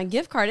Amazon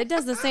gift card. It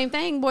does the same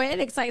thing. Boy, it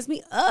excites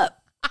me up.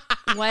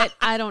 What?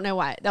 I don't know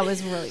why. That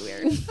was really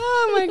weird.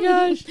 Oh my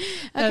gosh.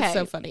 That's Okay,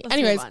 so funny. let's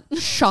Anyways, move on.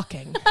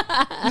 shocking.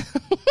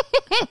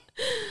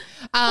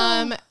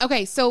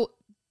 Okay, so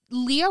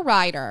Leah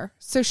Ryder.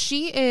 So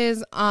she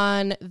is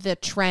on the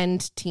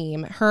trend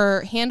team.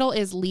 Her handle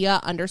is Leah_GEEE.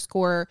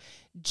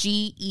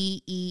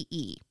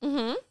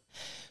 Mm-hmm.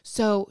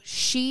 So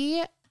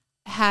she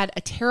had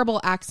a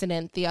terrible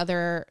accident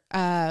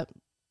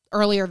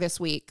earlier this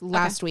week,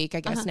 last week,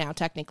 I guess now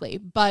technically,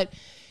 but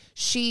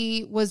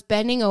she was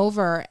bending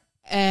over,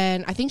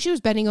 and I think she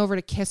was bending over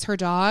to kiss her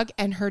dog,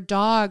 and her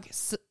dog,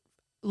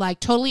 like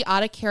totally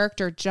out of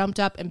character, jumped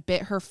up and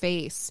bit her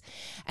face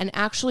and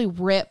actually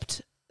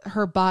ripped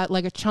her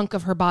like a chunk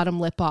of her bottom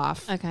lip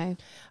off. Okay.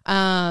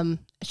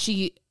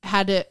 She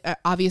had to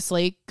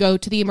obviously go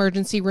to the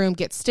emergency room,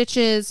 get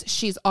stitches.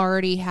 She's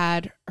already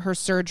had her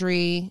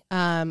surgery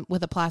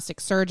with a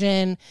plastic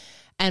surgeon,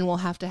 and will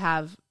have to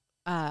have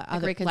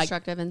other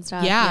reconstructive and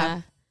stuff.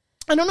 Yeah.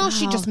 I don't know if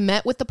she Wow. just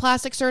met with the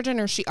plastic surgeon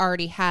or she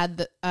already had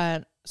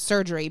the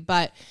surgery,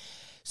 but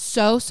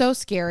so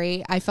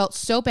scary. I felt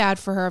so bad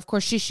for her. Of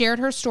course, she shared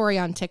her story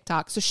on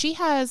TikTok. So she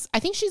has, I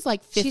think she's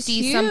like 50 She's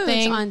huge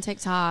something on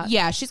TikTok.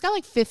 Yeah, she's got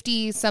like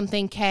 50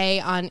 something K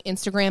on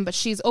Instagram, but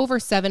she's over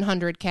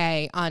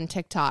 700K on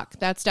TikTok.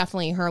 That's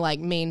definitely her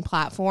like main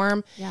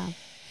platform. Yeah.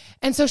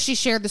 And so she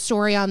shared the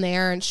story on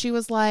there, and she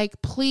was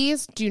like,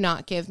 please do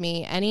not give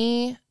me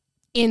any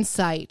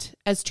insight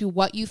as to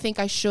what you think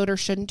I should or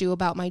shouldn't do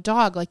about my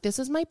dog. Like, this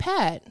is my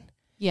pet.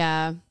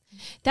 Yeah.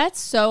 That's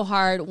so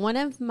hard. One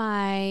of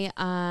my,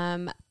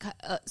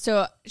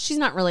 so she's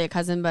not really a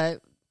cousin,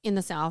 but in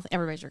the South,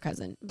 everybody's your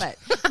cousin. But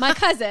my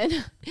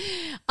cousin,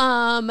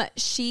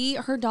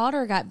 her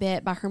daughter got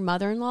bit by her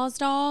mother-in-law's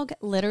dog,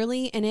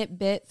 literally, and it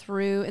bit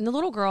through, and the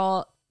little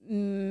girl,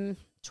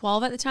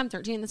 12 at the time,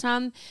 13 at the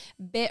time,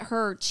 bit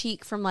her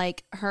cheek from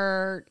like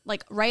her,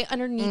 like right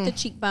underneath the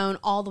cheekbone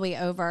all the way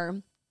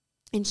over.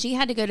 And she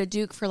had to go to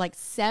Duke for like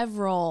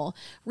several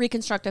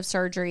reconstructive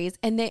surgeries.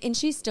 And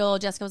she still,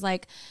 Jessica was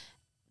like,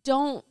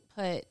 don't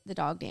put the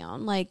dog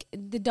down. Like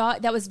the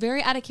dog, that was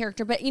very out of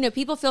character. But, you know,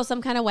 people feel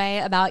some kind of way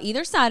about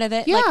either side of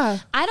it. Yeah. Like,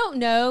 I don't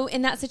know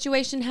in that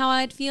situation how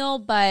I'd feel,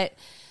 but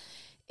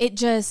it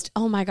just,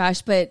 oh my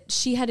gosh. But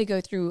she had to go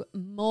through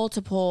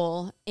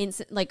multiple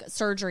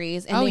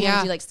surgeries. And they had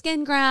to do like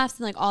skin grafts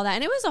and like all that.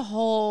 And it was a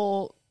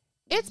whole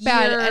It's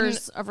bad.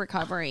 years of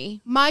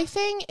recovery. My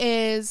thing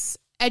is,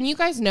 and you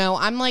guys know,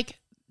 I'm like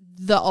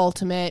the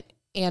ultimate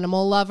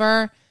animal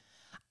lover,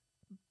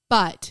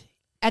 but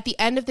at the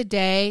end of the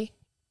day,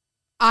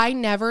 I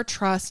never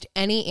trust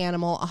any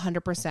animal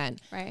 100%.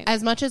 Right.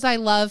 As much as I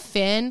love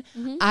Finn,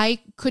 I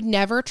could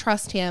never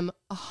trust him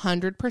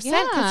 100%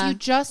 because you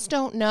just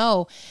don't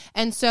know.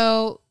 And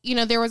so, you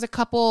know, there was a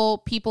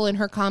couple people in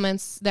her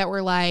comments that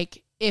were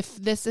like, if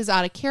this is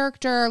out of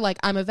character, like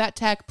I'm a vet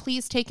tech,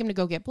 please take him to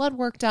go get blood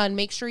work done.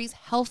 Make sure he's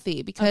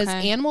healthy because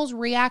animals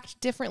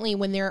react differently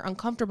when they're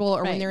uncomfortable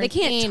or when they're in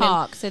pain. They can't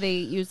talk, so they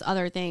use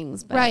other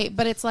things. But. Right,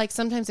 but it's like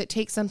sometimes it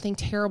takes something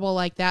terrible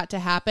like that to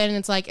happen. And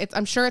it's like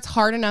I'm sure it's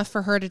hard enough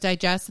for her to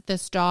digest that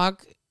this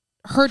dog,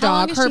 her How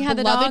long dog, has her she had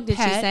the beloved dog, did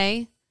pet, she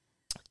say?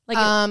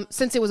 Like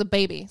since it was a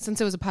baby,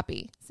 since it was a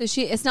puppy. So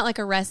it's not like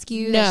a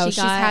rescue. No, that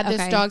she's got? had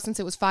this dog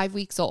since it was 5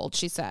 weeks old.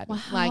 She said,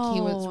 like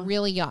he was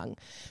really young.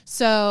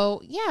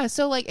 So yeah,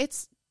 so like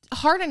it's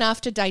hard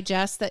enough to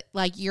digest that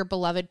like your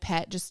beloved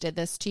pet just did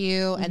this to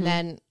you, and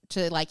then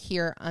to like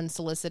hear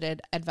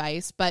unsolicited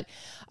advice. But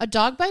a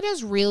dog bite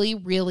is really,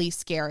 really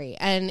scary,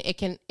 and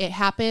it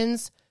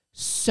happens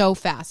so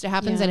fast. It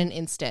happens in an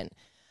instant.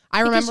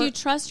 I remember because you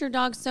trust your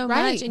dog so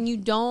much, and you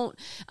don't.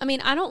 I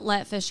mean, I don't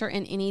let Fisher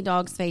in any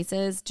dog's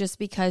faces just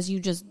because you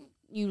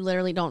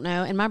literally don't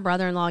know. And my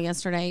brother-in-law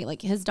yesterday,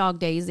 like his dog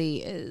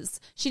Daisy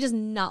she does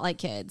not like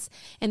kids,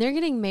 and they're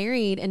getting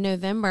married in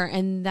November,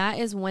 and that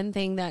is one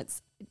thing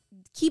that's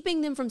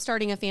keeping them from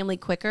starting a family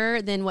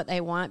quicker than what they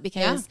want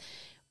because.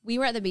 We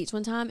were at the beach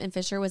one time and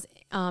Fisher was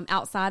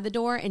outside the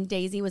door and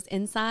Daisy was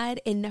inside.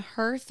 In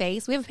her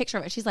face, we have a picture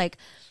of it. She's like,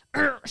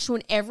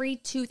 showing every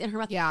tooth in her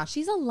mouth. Yeah.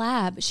 She's a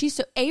lab.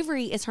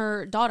 Avery is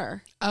her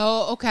daughter.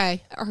 Oh,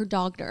 okay. Or her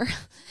dogter.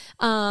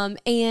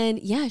 And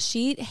yeah,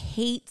 she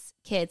hates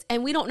kids.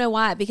 And we don't know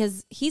why,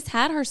 because he's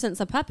had her since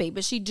a puppy,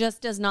 but she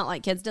just does not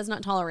like kids, does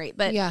not tolerate.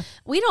 But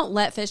we don't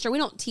let Fisher, we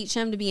don't teach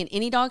him to be in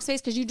any dog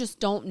space because you just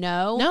don't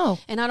know. No.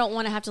 And I don't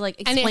want to have to like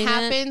explain it. And it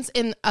happens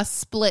in a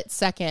split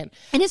second.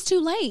 And it's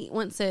too late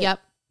once it, Yep.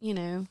 you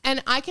know.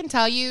 And I can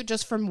tell you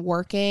just from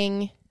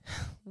working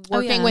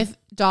with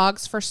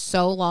dogs for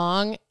so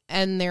long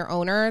and their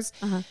owners,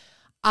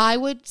 I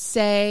would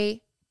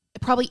say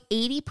probably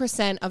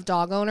 80% of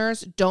dog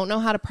owners don't know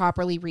how to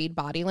properly read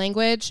body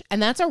language.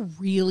 And that's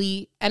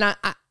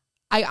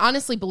I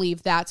honestly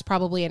believe that's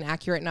probably an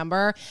accurate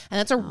number. And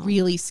that's a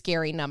really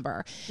scary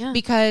number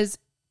because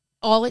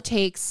all it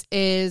takes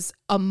is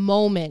a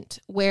moment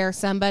where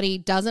somebody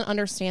doesn't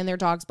understand their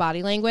dog's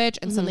body language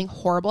and something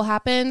horrible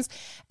happens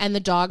and the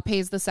dog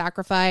pays the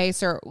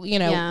sacrifice or,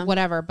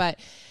 whatever. But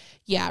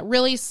yeah,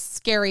 really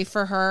scary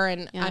for her.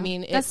 And I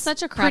mean, that's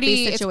such a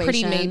crappy situation.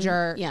 It's pretty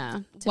major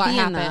what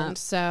happened. That.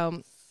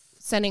 So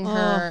sending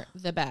her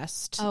the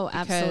best. Oh,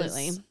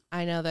 absolutely.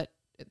 I know that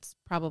it's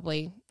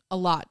probably a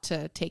lot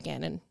to take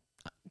in and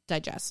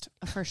digest.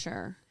 For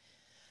sure.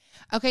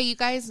 Okay, you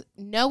guys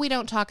know we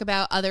don't talk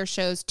about other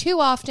shows too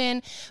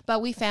often,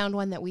 but we found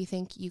one that we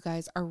think you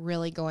guys are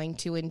really going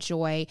to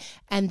enjoy,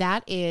 and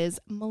that is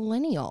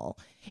Millennial.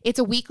 It's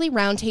a weekly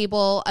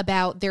roundtable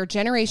about their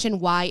Generation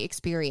Y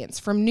experience.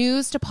 From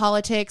news to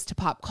politics to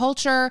pop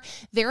culture,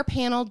 their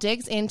panel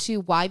digs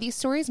into why these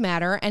stories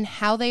matter and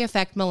how they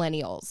affect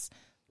millennials.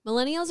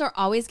 Millennials are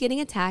always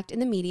getting attacked in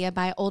the media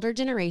by older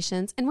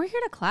generations, and we're here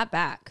to clap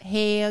back.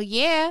 Hell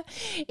yeah.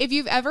 If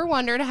you've ever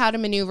wondered how to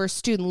maneuver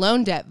student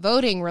loan debt,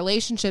 voting,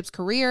 relationships,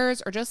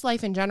 careers, or just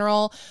life in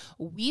general,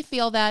 we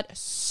feel that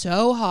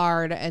so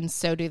hard, and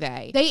so do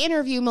they. They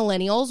interview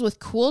millennials with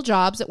cool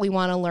jobs that we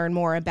want to learn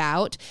more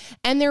about,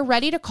 and they're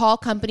ready to call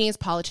companies,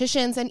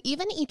 politicians, and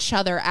even each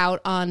other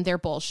out on their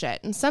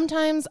bullshit. And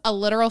sometimes a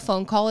literal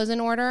phone call is in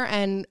order,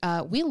 and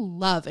we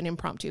love an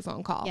impromptu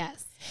phone call.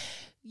 Yes.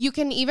 You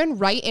can even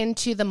write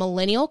into the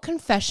Millennial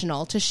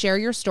Confessional to share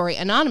your story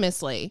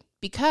anonymously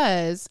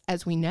because,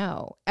 as we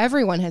know,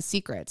 everyone has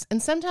secrets,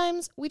 and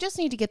sometimes we just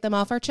need to get them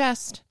off our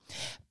chest.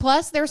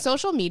 Plus, their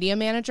social media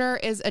manager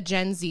is a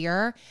Gen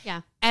Zer.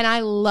 Yeah. And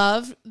I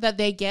love that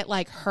they get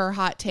like her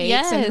hot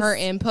takes and her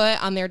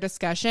input on their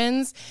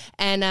discussions.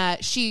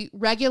 And she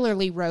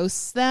regularly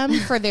roasts them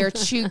for their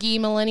chuggy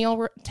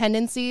millennial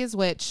tendencies,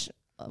 which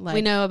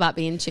we know about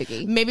being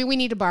chuggy. Maybe we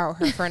need to borrow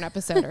her for an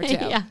episode or two.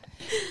 Yeah.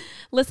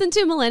 Listen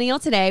to Millennial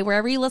today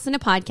wherever you listen to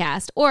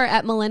podcasts or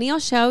at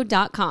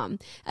millennialshow.com.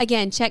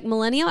 Again, check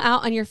Millennial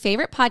out on your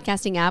favorite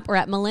podcasting app or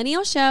at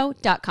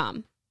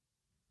millennialshow.com.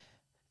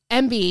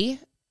 MB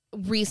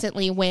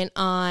recently went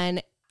on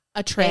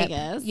a trip.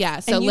 Vegas. Yeah.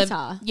 So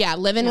Utah.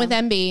 Living with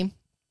MB.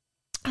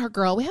 Our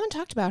girl, we haven't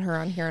talked about her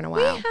on here in a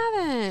while. We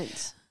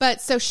haven't.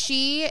 But so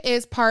she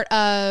is part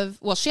of,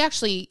 she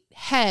actually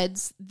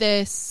heads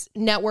this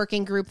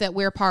networking group that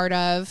we're part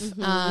of,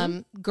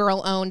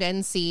 Girl Owned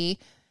NC.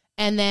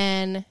 And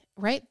then,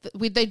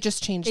 they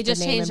just changed the name. They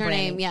just changed her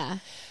name, yeah.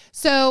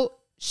 So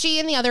she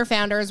and the other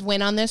founders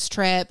went on this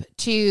trip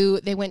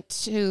they went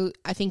to,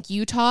 I think,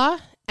 Utah.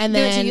 And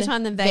then went to Utah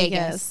and then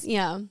Vegas.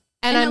 Yeah.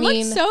 And I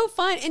mean, looked so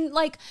fun. And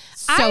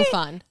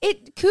fun.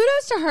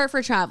 Kudos to her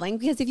for traveling,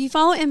 because if you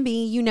follow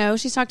MB, you know,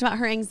 she's talked about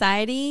her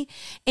anxiety,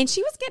 and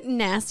she was getting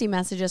nasty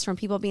messages from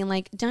people being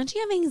like, don't you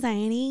have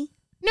anxiety?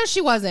 No,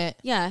 she wasn't.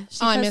 Yeah. She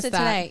posted it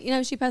today. You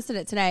know, she posted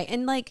it today.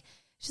 And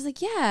she's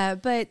like, yeah,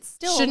 but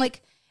still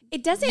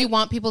it doesn't. You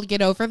want people to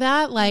get over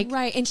that?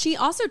 Right. And she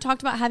also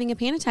talked about having a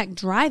panic attack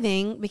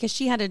driving, because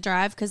she had to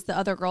drive because the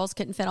other girls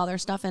couldn't fit all their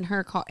stuff in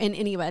her car, in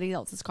anybody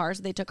else's car.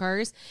 So they took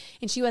hers,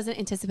 and she wasn't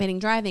anticipating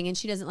driving, and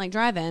she doesn't like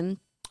driving.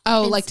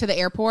 Oh, to the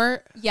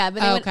airport? Yeah,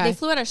 but they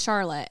flew out of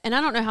Charlotte, and I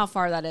don't know how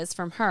far that is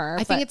from her.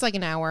 I think it's like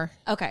an hour.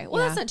 Okay.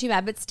 Well, that's not too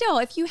bad. But still,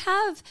 if you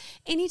have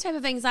any type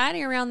of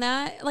anxiety around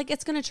that,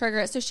 it's going to trigger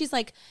it. So she's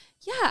like,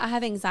 yeah, I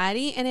have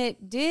anxiety, and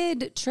it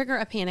did trigger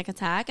a panic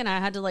attack, and I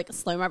had to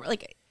slow my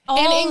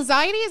and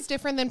anxiety is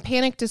different than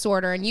panic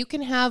disorder, and you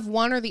can have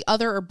one or the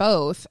other or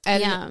both.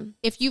 And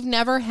if you've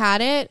never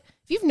had it,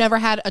 if you've never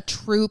had a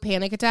true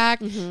panic attack,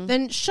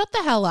 then shut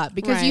the hell up,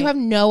 because you have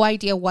no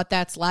idea what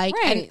that's like.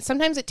 Right. And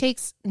sometimes it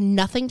takes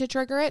nothing to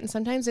trigger it, and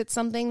sometimes it's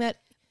something that...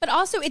 But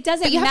also, it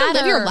doesn't matter. You have to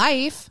live your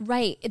life.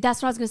 Right.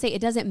 That's what I was going to say.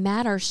 It doesn't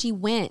matter. She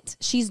went.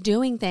 She's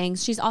doing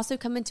things. She's also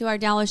coming to our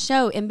Dallas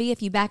show. MB,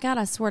 if you back out,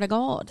 I swear to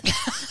God.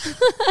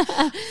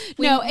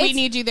 We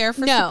need you there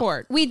for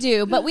support. We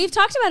do. But we've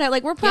talked about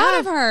it. We're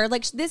proud of her.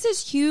 This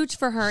is huge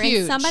for her.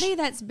 Huge. And somebody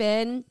that's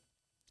been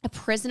a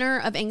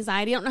prisoner of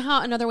anxiety. I don't know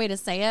how another way to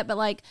say it, but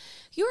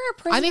you're a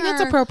prisoner. I think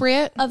that's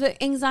appropriate. Of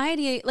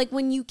anxiety,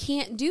 when you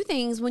can't do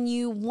things, when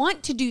you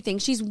want to do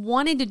things. She's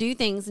wanted to do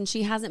things and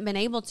she hasn't been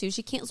able to.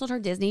 She canceled her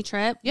Disney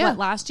trip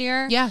last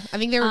year. Yeah, I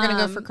think they were going to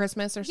go for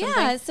Christmas or something.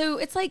 Yeah, so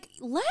it's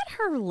let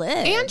her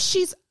live. And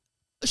she's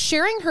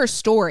sharing her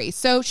story.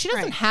 So she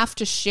doesn't have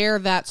to share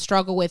that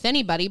struggle with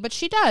anybody, but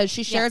she does.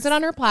 She shares it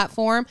on her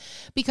platform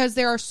because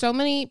there are so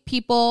many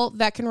people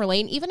that can relate.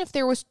 And even if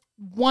there was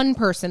one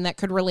person that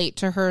could relate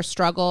to her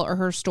struggle or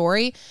her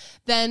story,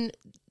 then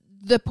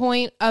the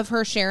point of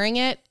her sharing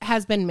it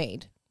has been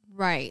made.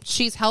 Right.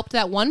 She's helped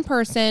that one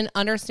person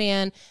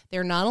understand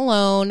they're not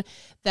alone,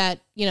 that,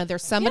 you know,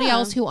 there's somebody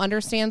else who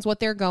understands what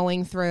they're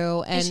going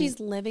through. And she's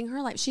living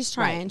her life. She's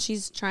trying. Right.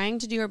 She's trying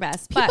to do her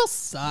best. People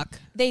suck.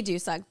 They do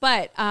suck.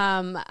 But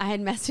I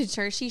had messaged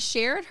her. She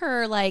shared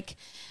her, like,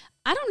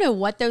 I don't know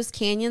what those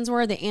canyons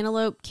were. The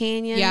Antelope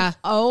Canyon. Yeah.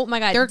 Oh, my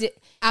God. They're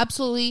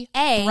absolutely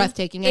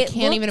breathtaking. I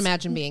can't even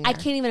imagine being there. I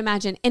can't even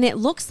imagine. And it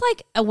looks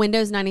like a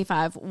Windows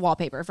 95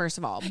 wallpaper, first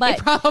of all. But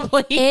it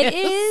probably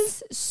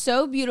is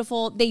so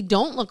beautiful. They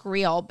don't look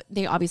real. But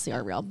they obviously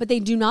are real. But they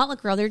do not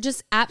look real. They're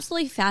just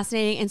absolutely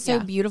fascinating and so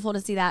beautiful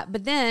to see that.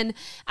 But then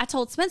I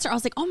told Spencer, I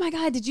was like, oh, my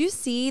God, did you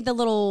see the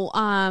little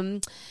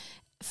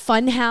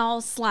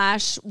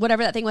Funhouse /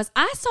 whatever that thing was?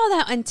 I saw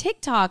that on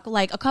TikTok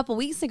like a couple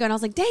weeks ago, and I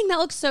was like, dang, that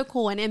looks so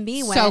cool. And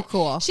MB went. So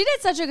cool. She did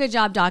such a good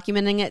job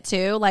documenting it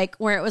too, like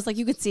where it was like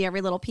you could see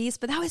every little piece,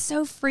 but that was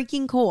so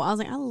freaking cool. I was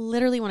like, I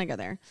literally want to go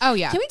there. Oh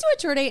yeah. Can we do a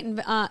tour date?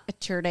 A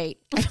tour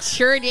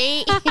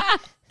date.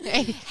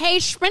 Hey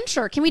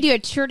Spencer, can we do a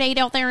tour date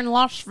out there in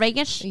Las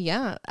Vegas?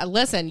 Yeah.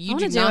 Listen, you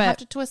do not have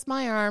to twist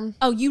my arm.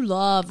 Oh, you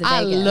love the Vegas.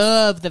 I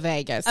love the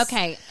Vegas.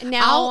 Okay.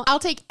 Now I'll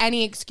take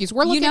any excuse.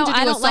 We're looking to do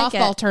a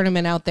softball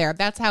tournament out there.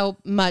 That's how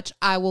much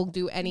I will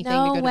do anything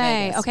to go to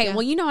Vegas. Okay. Yeah.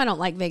 Well, you know I don't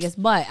like Vegas,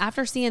 but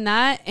after seeing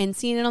that and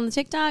seeing it on the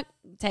TikTok,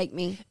 take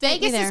me.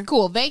 Vegas is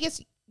cool.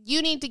 Vegas,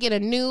 you need to get a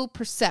new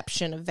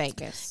perception of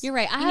Vegas. You're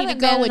right. I need to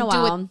go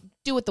and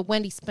do it the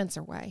Wendy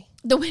Spencer way.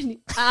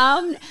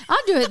 I'll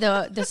do it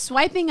the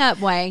swiping up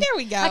way. There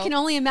we go. I can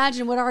only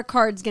imagine what our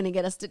card's going to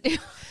get us to do.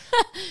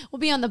 We'll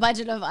be on the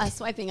budget of us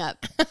swiping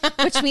up,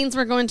 which means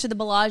we're going to the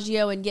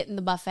Bellagio and getting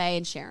the buffet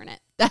and sharing it.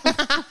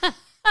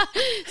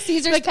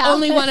 Caesar's Palace.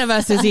 Only one of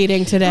us is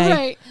eating today.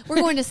 Right. We're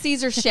going to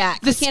Caesar's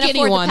Shack. The Can't skinny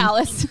afford one. The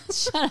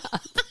Palace. Shut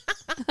up.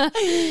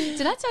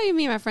 Did I tell you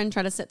me and my friend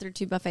tried to sit through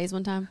 2 buffets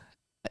one time?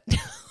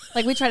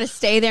 Like we try to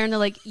stay there and they're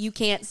like, you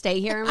can't stay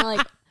here. And we're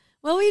like,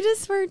 well, we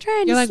just were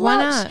trying to slouch. Why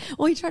not?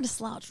 Well, we tried to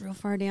slouch real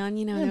far down,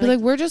 you know. Yeah,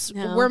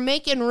 like, we're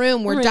making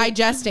room. We're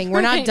digesting. We're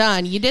not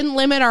done. You didn't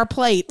limit our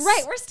plates.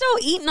 Right. We're still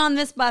eating on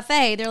this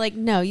buffet. They're like,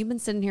 no, you've been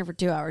sitting here for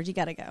 2 hours. You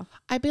got to go.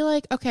 I'd be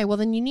like, okay, well,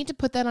 then you need to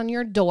put that on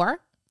your door.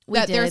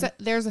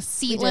 There's a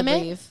seat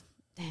limit. Leave.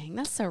 Dang,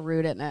 that's so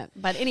rude, isn't it?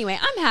 But anyway,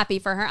 I'm happy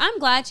for her. I'm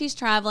glad she's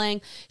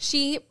traveling.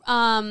 She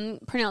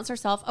pronounced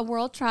herself a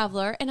world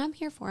traveler, and I'm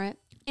here for it.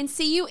 And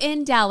see you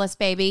in Dallas,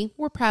 baby.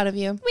 We're proud of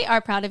you. We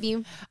are proud of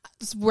you.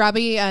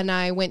 Robbie and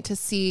I went to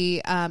see,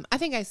 I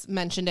think I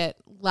mentioned it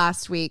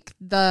last week,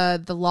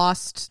 the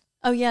Lost.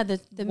 Oh, yeah, the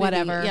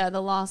whatever. Movie. Yeah,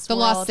 the Lost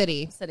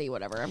City. City,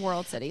 whatever.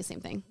 World City, same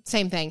thing.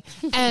 Same thing.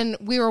 And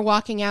we were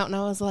walking out and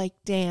I was like,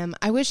 damn,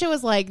 I wish it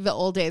was like the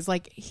old days.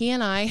 Like he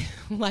and I,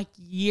 like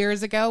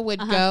years ago,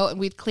 would go and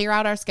we'd clear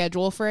out our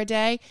schedule for a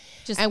day.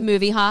 Just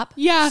movie hop?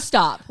 Yeah.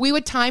 Stop. We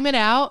would time it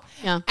out.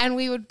 Yeah. And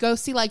we would go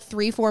see like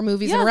 3-4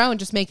 movies in a row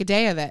and just make a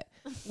day of it.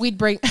 We'd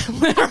bring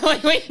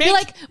literally. You're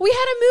like, we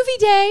had a movie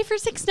day for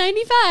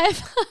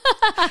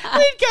 $6.95.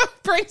 We'd go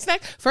bring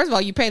snacks. First of all,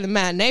 you pay the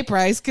matinee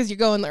price because you're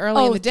going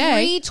early in the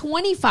day.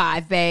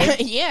 $3.25, babe.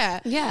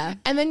 Yeah.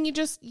 And then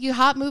you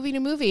hop movie to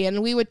movie,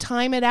 and we would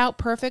time it out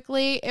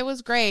perfectly. It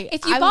was great.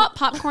 If you bought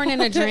popcorn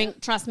and a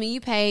drink, trust me, you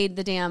paid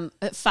the damn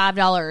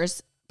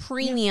 $5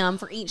 premium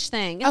for each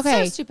thing. It's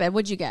so stupid.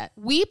 What'd you get?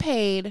 We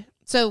paid.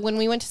 So when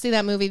we went to see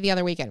that movie the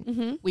other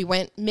weekend, we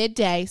went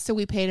midday, so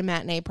we paid a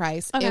matinee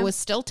price. Okay. It was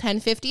still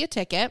 $10.50 a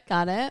ticket.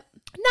 Got it.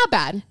 Not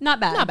bad.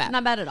 Not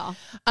bad at all.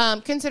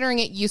 Considering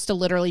it used to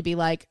literally be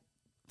like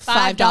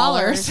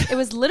 $5. It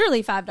was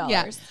literally $5.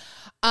 Yeah.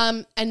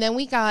 And then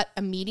we got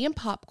a medium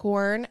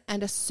popcorn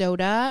and a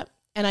soda,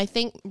 and I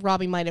think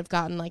Robbie might have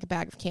gotten like a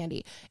bag of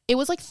candy. It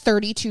was like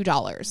 $32.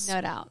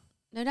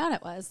 No doubt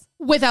it was.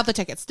 Without the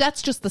tickets.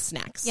 That's just the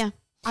snacks. Yeah.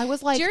 I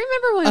was like, do you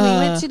remember when we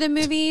went to the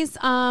movies?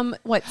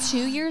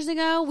 2 years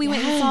ago? We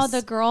went and saw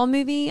the girl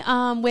movie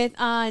with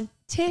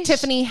Tish.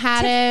 Tiffany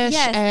Haddish.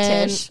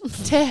 Yes,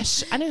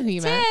 Tish. I know who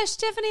you meant.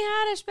 Tiffany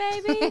Haddish,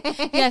 baby.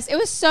 Yes, it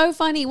was so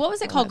funny. What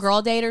was it called?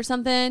 Girl Date or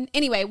something?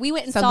 Anyway, we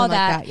went and saw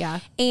that. Yeah.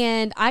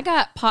 And I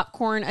got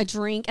popcorn, a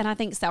drink, and I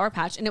think Sour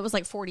Patch, and it was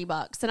like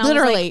 $40. And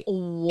literally, I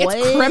was like, what?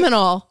 It's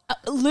criminal.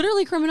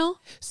 Literally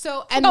criminal.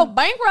 So, and go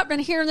bankrupt in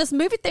here in this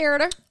movie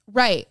theater.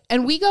 Right.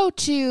 And we go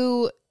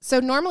to... So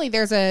normally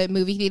there's a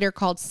movie theater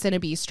called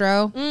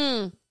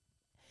Cinebistro.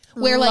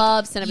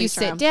 Where you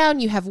sit down,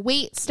 you have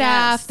wait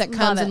staff that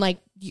comes and like...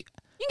 You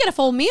can get a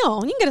full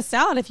meal. You can get a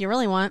salad if you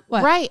really want.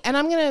 What? Right. And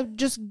I'm going to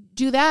just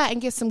do that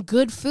and get some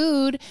good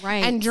food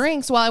and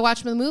drinks while I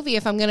watch the movie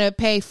if I'm going to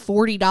pay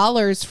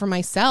 $40 for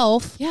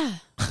myself. Yeah,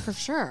 for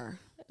sure.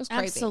 It was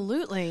crazy.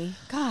 Absolutely.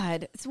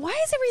 God, why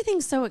is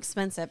everything so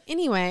expensive?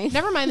 Anyway.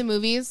 Never mind the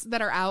movies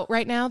that are out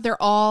right now. They're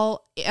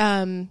all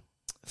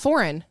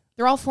foreign.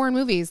 They're all foreign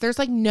movies. There's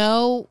like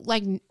no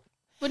like.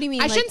 What do you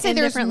mean? I shouldn't say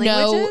there's no.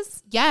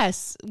 Languages?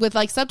 Yes, with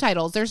like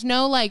subtitles. There's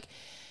no like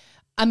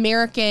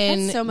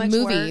American so much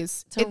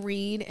movies to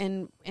read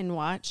and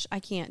watch.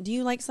 I can't. Do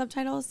you like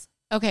subtitles?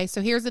 Okay,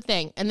 so here's the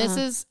thing, and this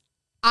is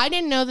I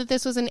didn't know that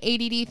this was an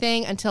ADD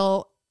thing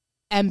until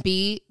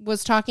MB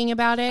was talking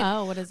about it.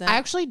 Oh, what is it? I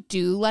actually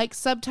do like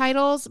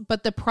subtitles,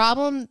 but the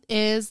problem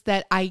is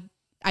that I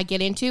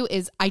get into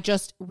is I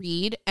just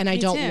read and I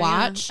don't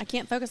watch. Yeah. I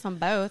can't focus on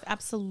both.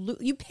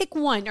 Absolutely. You pick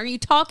one. Are you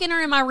talking or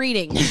am I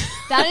reading?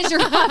 That is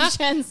your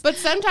options. But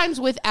sometimes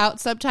without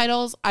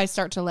subtitles, I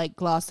start to like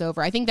gloss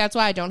over. I think that's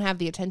why I don't have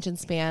the attention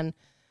span.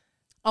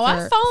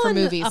 I've fallen.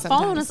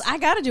 I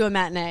got to do a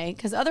matinee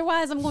because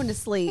otherwise I'm going to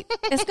sleep.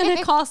 It's going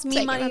to cost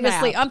me money to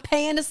sleep. I'm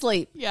paying to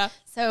sleep. Yeah.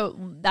 So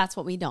that's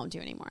what we don't do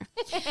anymore.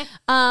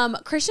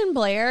 Christian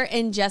Blair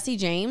and Jesse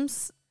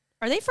James,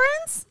 are they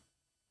friends?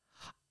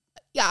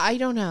 Yeah, I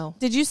don't know.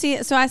 Did you see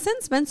it? So I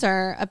sent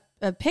Spencer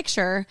a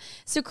picture.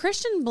 So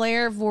Christian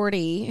Blair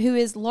Vorty, who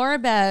is Laura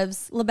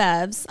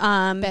LaBeouv's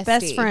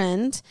best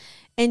friend,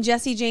 and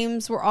Jesse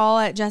James were all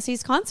at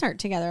Jesse's concert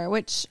together,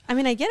 which, I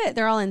mean, I get it.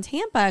 They're all in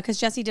Tampa because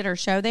Jesse did her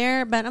show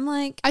there. But I'm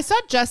like... I saw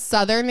Jess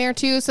Southern there,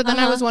 too. So then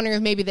I was wondering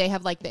if maybe they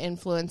have, like, the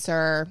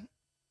influencer...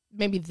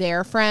 Maybe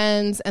they're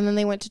friends, and then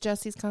they went to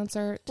Jesse's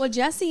concert. Well,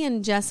 Jesse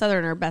and Jess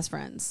Southern are best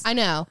friends. I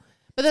know.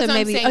 But that's so what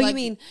maybe, I'm saying. you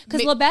mean...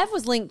 Because LaBeouf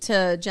was linked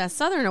to Jess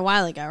Southern a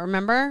while ago.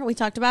 Remember? We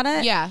talked about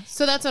it? Yeah.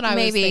 So that's what I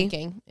was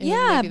thinking.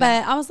 Yeah,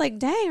 but I was like,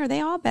 dang, are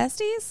they all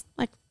besties?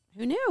 Like,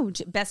 who knew?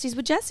 Besties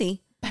with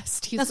Jesse.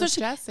 Besties with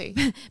Jesse.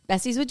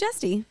 Besties with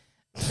Jesse.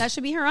 That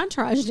should be her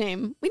entourage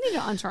name. We need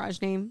an entourage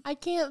name. I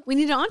can't. We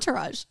need an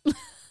entourage.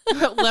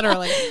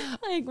 Literally.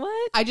 Like,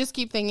 what? I just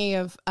keep thinking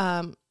of,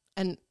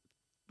 and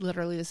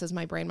literally this is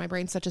my brain. My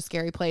brain's such a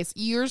scary place.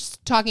 You're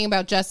talking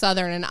about Jess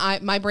Southern,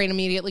 and my brain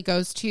immediately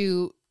goes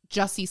to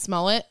Jussie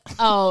Smollett.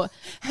 Oh,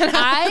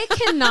 I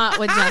cannot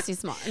with Jussie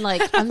Smollett.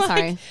 Like, I'm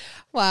sorry.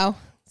 Wow.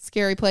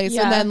 Scary place.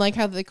 Yeah. And then like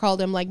how they called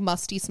him like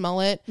Musty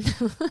Smollett.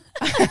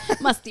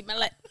 Musty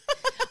Smollett.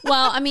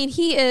 Well, I mean,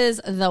 he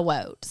is the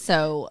woat.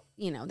 So,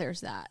 you know,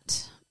 there's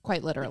that.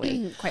 Quite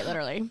literally. Quite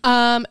literally.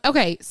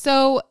 Okay.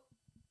 So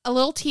a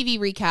little TV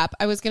recap.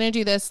 I was going to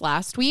do this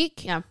last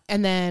week. Yeah.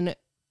 And then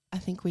I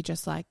think we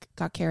just like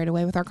got carried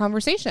away with our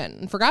conversation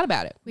and forgot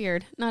about it.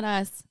 Weird. Not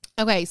us.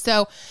 Okay.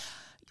 So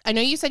I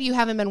know you said you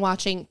haven't been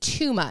watching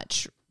too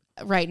much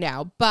right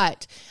now,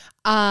 but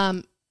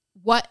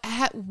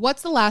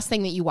what's the last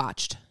thing that you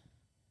watched?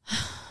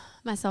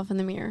 Myself in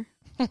the mirror.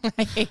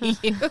 I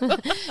hate you.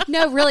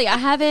 No, really, I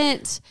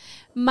haven't.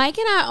 Mike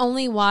and I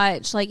only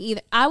watch like either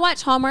I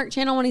watch Hallmark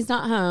Channel when he's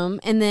not home,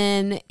 and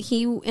then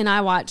he and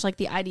I watch like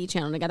the ID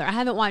channel together. I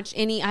haven't watched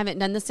any. I haven't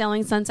done the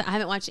Selling Sunset. I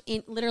haven't watched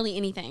literally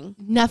anything.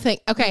 Nothing.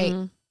 Okay.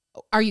 Mm-hmm.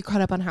 Are you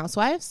caught up on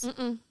Housewives?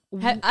 Mm-mm.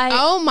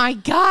 Oh my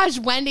gosh,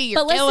 Wendy,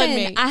 you're killing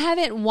me. I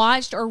haven't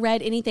watched or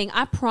read anything.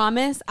 I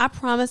promise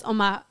on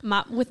my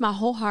with my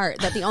whole heart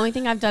that the only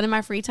thing I've done in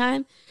my free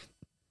time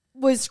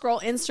was scroll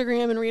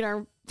Instagram and read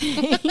our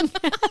thing.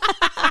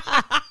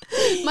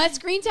 My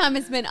screen time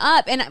has been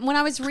up, and when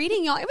I was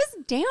reading, y'all, it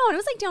was down. It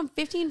was like down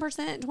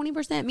 15%,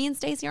 20%. Me and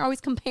Stacey are always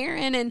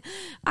comparing, and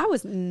I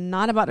was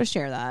not about to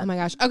share that. Oh my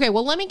gosh. Okay,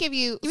 well, let me give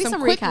you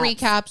some quick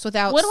recaps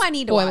without what do I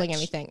need to spoiling watch?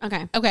 Anything.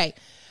 Okay.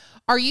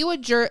 Are you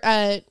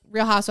a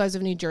Real Housewives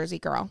of New Jersey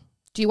girl?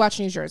 Do you watch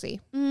New Jersey?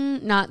 I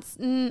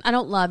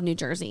don't love New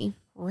Jersey.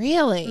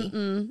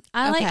 Really?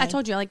 I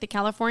told you, I like the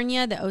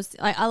California, the OC.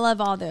 I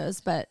love all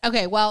those, but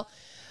okay. Well,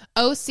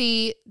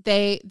 OC,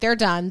 they're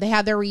done. They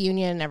had their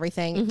reunion and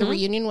everything. Mm-hmm. The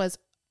reunion was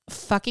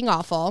fucking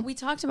awful. We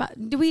talked about.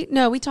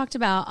 We talked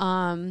about.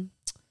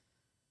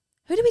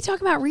 Who did we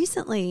talk about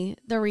recently?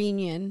 The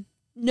reunion.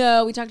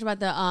 No, we talked about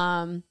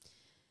the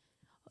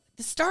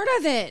start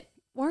of it.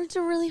 Words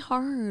are really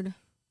hard.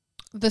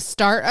 The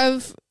start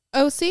of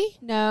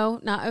OC? No,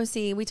 not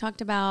OC. We talked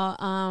about,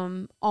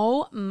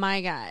 oh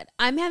my God.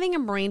 I'm having a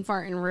brain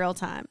fart in real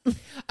time.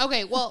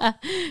 Okay, well,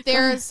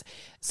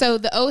 so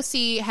the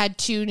OC had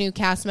 2 new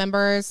cast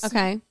members.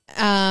 Okay.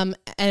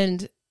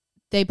 And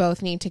they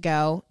both need to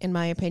go, in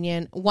my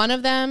opinion. One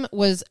of them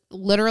was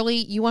literally,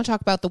 you want to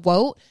talk about the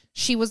woat?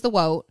 She was the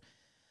woat.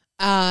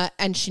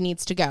 And she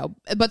needs to go.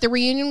 But the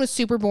reunion was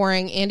super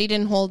boring. Andy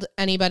didn't hold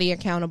anybody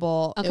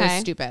accountable. Okay. It was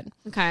stupid.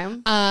 Okay.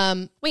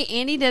 Wait,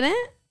 Andy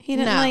didn't? He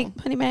didn't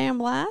put anybody on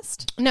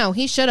blast? No,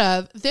 he should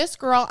have. This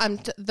girl,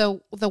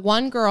 the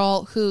one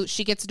girl who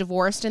she gets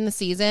divorced in the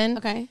season.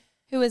 Okay.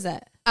 Who is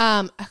it?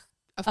 Of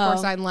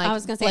course, I'm like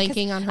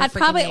blanking on her. I'd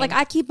probably name.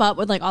 I keep up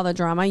with like all the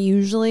drama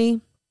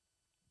usually.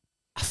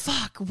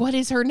 Fuck, what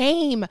is her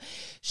name?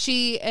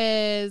 She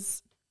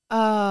is.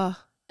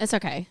 It's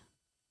okay.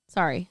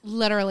 Sorry.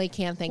 Literally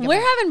can't think of it.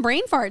 We're having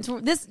brain farts.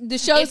 The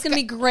show is going to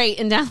be great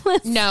in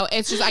Dallas. No,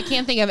 it's just I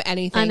can't think of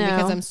anything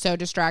because I'm so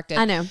distracted.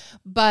 I know.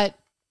 But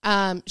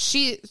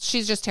she's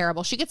just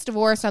terrible. She gets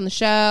divorced on the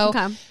show.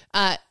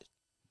 Okay.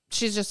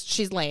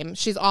 She's lame.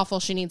 She's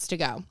awful. She needs to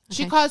go. Okay.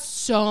 She caused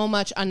so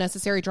much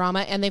unnecessary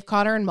drama, and they've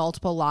caught her in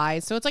multiple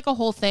lies. So it's like a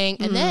whole thing.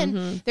 And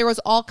then there was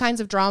all kinds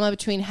of drama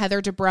between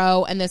Heather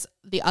Dubrow and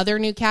the other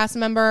new cast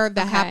member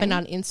that happened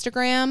on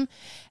Instagram,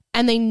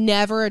 and they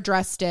never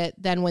addressed it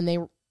then when they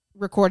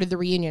recorded the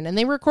reunion, and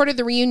they recorded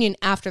the reunion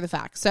after the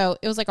fact. So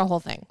it was like a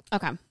whole thing.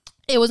 Okay.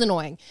 It was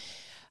annoying.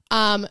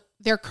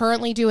 They're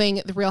currently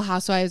doing the Real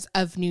Housewives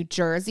of New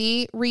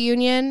Jersey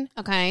reunion.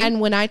 Okay. And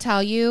when I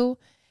tell you,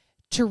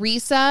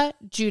 Teresa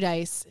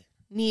Giudice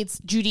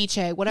needs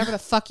Giudice, whatever the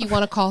fuck you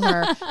want to call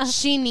her.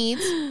 She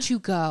needs to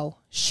go.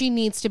 She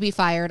needs to be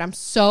fired. I'm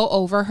so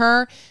over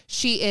her.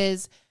 She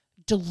is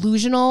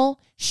delusional.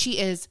 She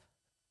is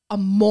a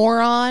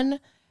moron.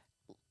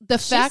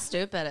 She's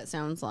stupid, it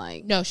sounds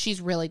like. No, she's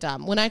really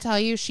dumb. When I tell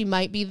you she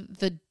might be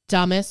the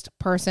dumbest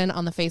person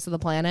on the face of the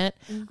planet,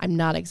 I'm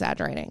not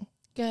exaggerating.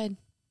 Good.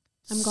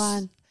 I'm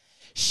glad.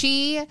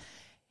 She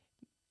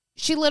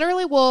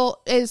literally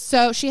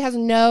she has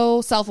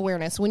no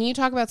self-awareness. When you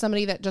talk about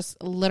somebody that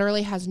just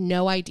literally has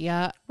no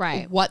idea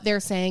what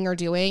they're saying or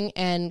doing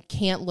and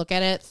can't look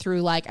at it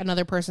through like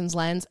another person's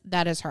lens,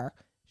 that is her.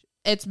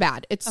 It's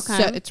bad.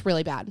 It's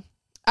really bad.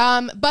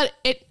 But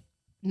it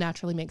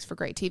naturally makes for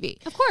great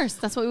TV. Of course.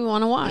 That's what we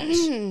want to watch.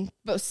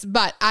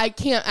 But I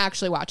can't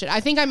actually watch it. I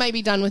think I might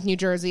be done with New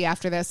Jersey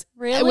after this.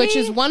 Really? Which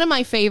is one of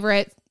my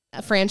favorite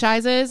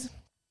franchises.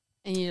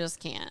 And you just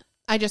can't.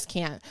 I just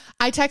can't.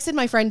 I texted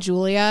my friend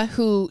Julia,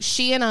 who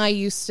she and I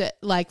used to,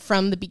 like,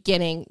 from the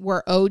beginning,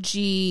 were OG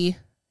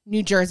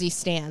New Jersey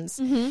stans.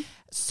 Mm-hmm.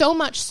 So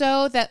much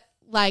so that,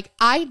 like,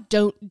 I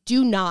do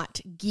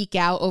not geek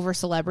out over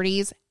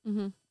celebrities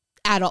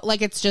at all.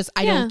 Like, it's just,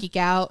 I don't geek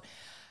out.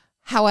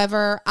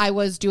 However, I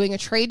was doing a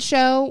trade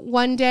show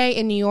one day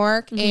in New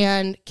York,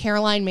 and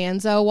Caroline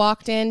Manzo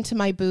walked into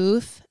my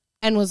booth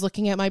and was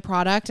looking at my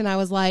product, and I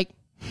was like...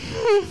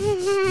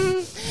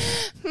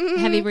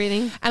 Heavy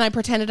breathing. And I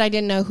pretended I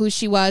didn't know who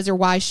she was or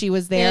why she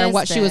was there,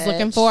 what she was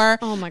looking for.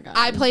 Oh my God.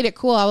 I played it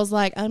cool. I was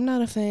like, I'm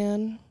not a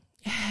fan.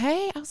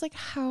 Hey, I was like,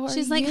 how are you?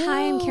 She's like,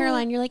 hi, I'm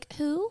Caroline. You're like,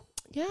 who?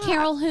 Yeah.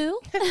 Carol who?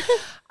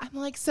 I'm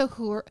like, so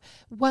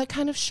what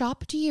kind of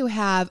shop do you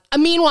have?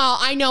 Meanwhile,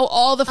 I know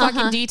all the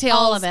fucking details.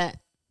 All of it.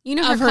 You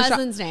know her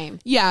cousin's name.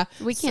 Yeah.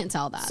 We can't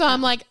tell that. So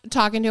I'm like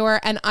talking to her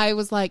and I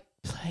was like,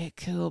 play it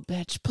cool,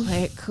 bitch.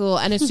 Play it cool.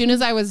 And as soon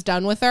as I was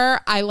done with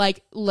her, I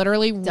like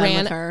literally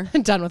ran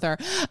with her.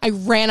 I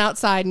ran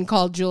outside and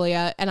called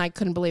Julia and I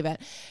couldn't believe it.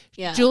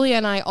 Yeah. Julia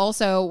and I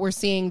also were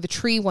seeing The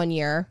Tree one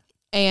year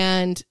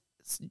and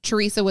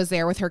Teresa was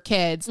there with her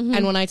kids. Mm-hmm.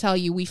 And when I tell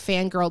you, we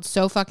fangirled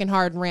so fucking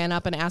hard and ran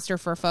up and asked her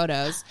for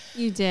photos.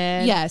 You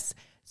did? Yes.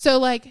 So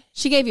like.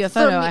 She gave you a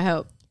photo, I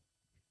hope.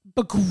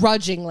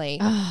 Begrudgingly.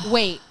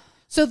 Wait.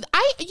 So you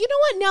know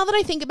what? Now that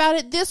I think about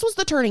it, this was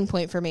the turning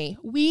point for me.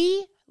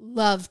 We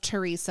loved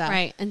Teresa.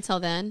 Right. Until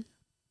then.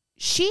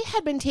 She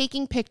had been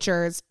taking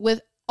pictures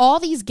with all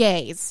these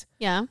gays.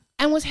 Yeah.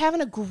 And was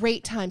having a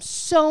great time.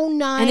 So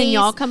nice. And then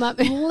y'all come up.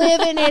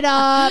 Living it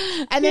up.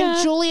 And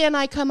then Julia and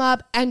I come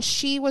up and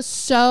she was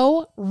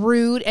so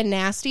rude and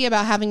nasty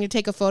about having to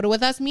take a photo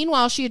with us.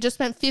 Meanwhile, she had just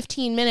spent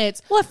 15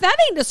 minutes. Well, if that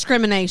ain't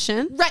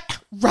discrimination.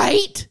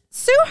 Right?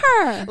 Sue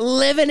her.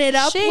 Living it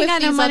up. She ain't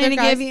got no money to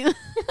give you.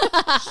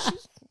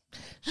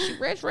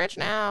 She's rich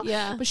now.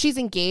 Yeah. But she's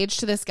engaged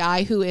to this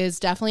guy who is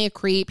definitely a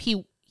creep.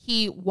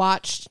 He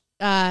watched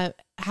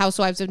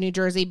Housewives of New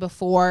Jersey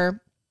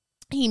before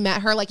he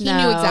met her. Like, he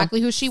knew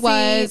exactly who she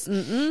was.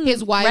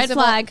 His wives. Red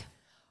flag.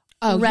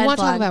 You want to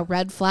talk about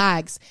red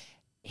flags?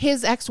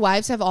 His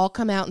ex-wives have all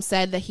come out and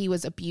said that he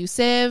was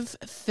abusive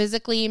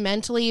physically,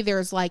 mentally.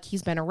 There's like,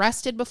 he's been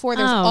arrested before.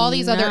 There's all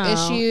these other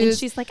issues. And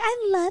she's like,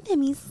 I love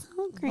him. He's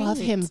so great. Love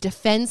him.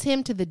 Defends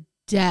him to the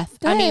death.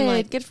 Good. I mean,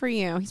 like, good for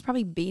you. He's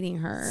probably beating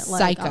her.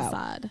 Psycho. Like,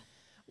 outside.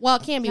 Well,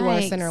 it can't be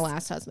worse than her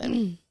last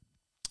husband.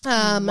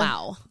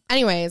 Wow.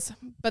 Anyways,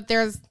 but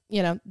there's,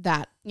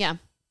 that. Yeah.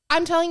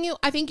 I'm telling you,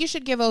 I think you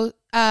should give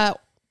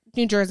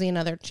New Jersey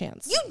another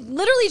chance. You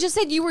literally just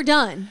said you were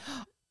done.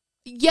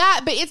 Yeah,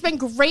 but it's been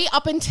great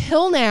up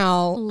until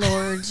now.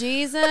 Lord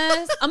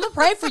Jesus. I'm going to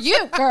pray for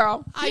you,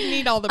 girl. I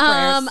need all the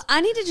prayers.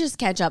 I need to just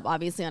catch up,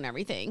 obviously, on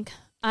everything.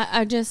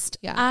 I'm just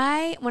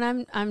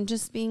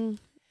being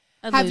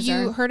a Have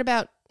loser. you heard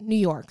about New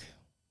York?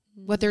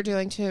 What they're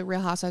doing to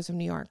Real Housewives of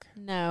New York?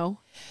 No.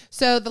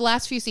 So the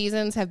last few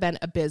seasons have been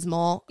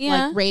abysmal.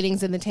 Yeah. Like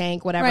ratings in the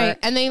tank, whatever. Right.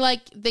 And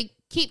they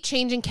keep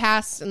changing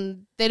casts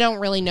and they don't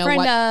really know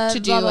what to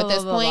do at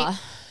this point.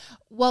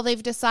 Well,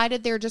 they've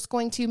decided they're just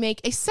going to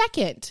make a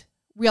second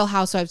Real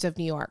Housewives of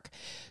New York.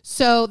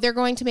 So they're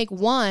going to make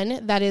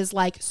one that is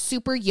like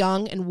super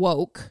young and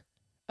woke.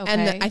 Okay.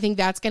 And I think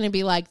that's going to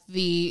be like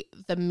the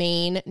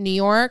main New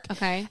York.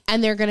 Okay.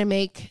 And they're going to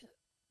make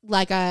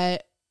like a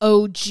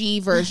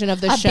OG version of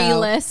the show.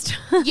 B-list.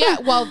 Yeah,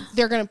 well,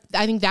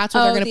 I think that's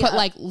what they're going to put,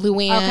 like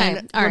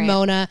Luann,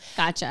 Ramona. Right.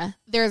 Gotcha.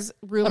 There's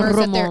rumors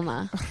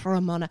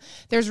Ramona.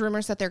 There's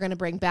rumors that they're going to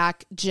bring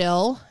back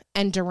Jill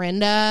and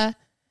Dorinda.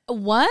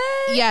 What?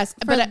 Yes.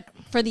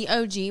 For the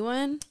OG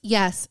one?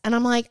 Yes. And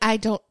I'm like, I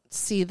don't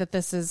see that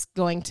this is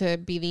going to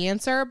be the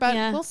answer, but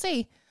we'll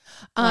see.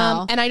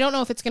 Wow. And I don't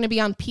know if it's going to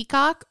be on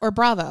Peacock or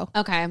Bravo.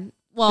 Okay.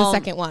 Well, the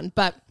second one,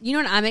 but you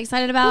know what I'm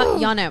excited about?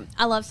 Y'all know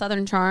I love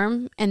Southern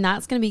Charm, and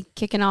that's going to be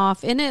kicking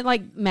off. Isn't it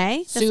like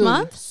May this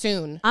month?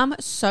 Soon. I'm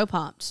so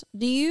pumped.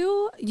 Do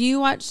you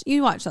watch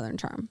Southern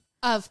Charm?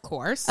 Of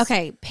course.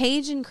 Okay,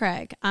 Paige and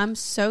Craig. I'm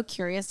so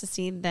curious to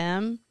see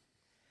them.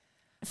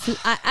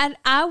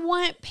 I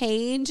want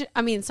Paige.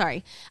 I mean,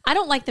 sorry, I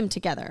don't like them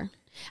together.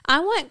 I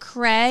want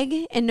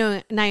Craig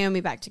and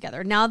Naomi back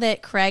together. Now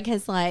that Craig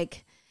has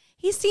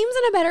he seems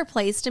in a better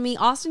place to me.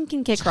 Austin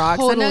can kick rocks.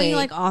 Totally. I know you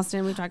like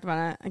Austin. We've talked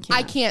about it.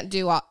 I can't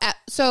do all.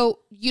 So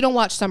you don't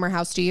watch Summer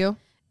House, do you?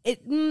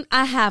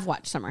 I have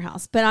watched Summer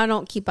House, but I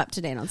don't keep up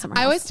to date on Summer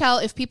House. I always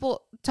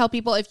tell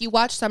people if you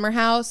watch Summer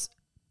House,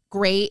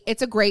 great.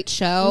 It's a great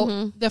show.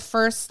 Mm-hmm. The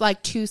first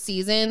 2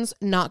 seasons,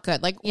 not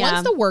good.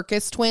 Once the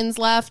Workus twins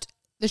left,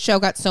 the show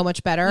got so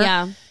much better.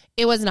 Yeah.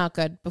 It was not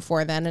good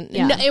before then. And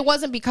no, it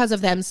wasn't because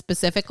of them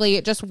specifically.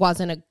 It just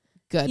wasn't a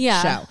good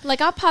show.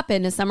 I'll pop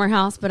into Summer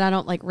House, but I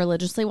don't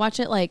religiously watch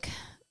it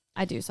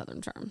I do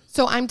Southern Charm.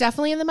 So I'm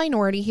definitely in the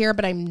minority here,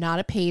 but I'm not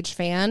a Paige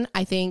fan.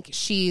 I think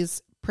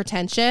she's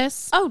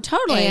pretentious. Oh,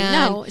 totally.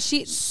 No,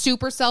 she's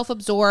super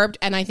self-absorbed,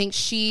 and I think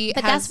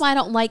that's why I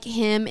don't like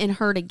him and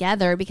her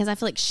together, because I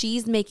feel like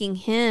she's making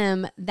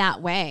him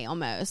that way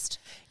almost.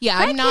 Yeah,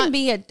 I can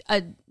be a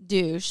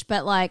douche,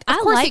 but of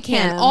course he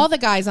can. All the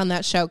guys on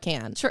that show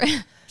can. True.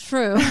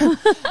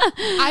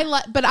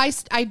 I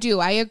do.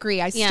 I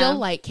agree. I still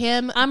like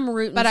him. I'm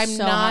rooting, but I'm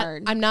so not.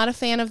 hard. I'm not a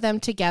fan of them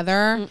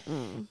together.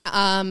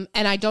 And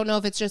I don't know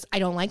if it's just I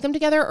don't like them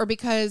together, or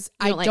because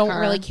I don't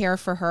really care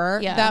for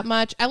her that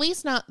much. At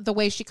least not the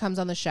way she comes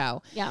on the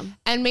show. Yeah.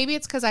 And maybe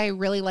it's because I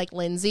really like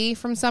Lindsay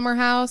from Summer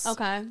House.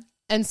 Okay.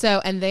 And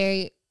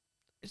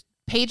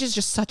Paige is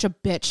just such a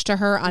bitch to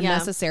her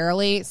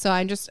unnecessarily. Yeah. So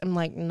I'm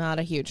not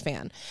a huge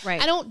fan.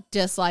 Right. I don't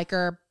dislike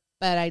her,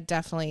 but I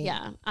definitely...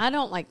 Yeah, I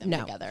don't like them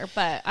together,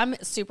 but I'm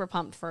super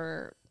pumped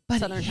for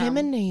Southern Charm. Him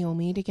and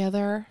Naomi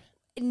together?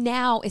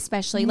 Now,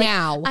 especially.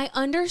 Now. I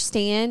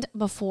understand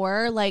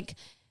before,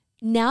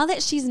 now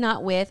that she's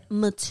not with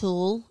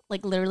Matul,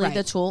 literally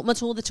the tool,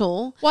 Matul the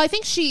tool. Well, I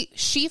think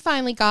she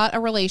finally got a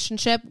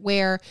relationship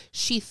where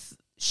she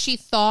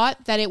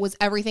thought that it was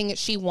everything that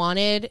she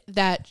wanted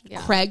that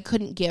Craig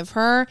couldn't give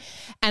her,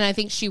 and I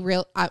think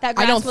that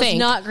grass was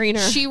not greener.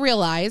 She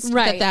realized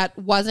that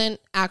wasn't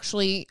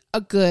actually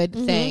a good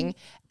thing,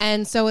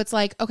 and so it's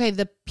okay,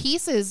 the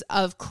pieces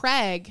of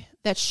Craig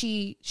that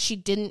she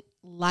didn't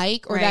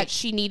like, or that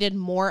she needed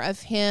more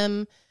of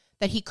him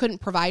that he couldn't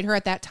provide her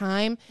at that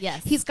time.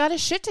 Yes. He's got his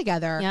shit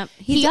together. Yep.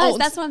 He does.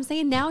 That's what I'm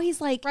saying. Now he's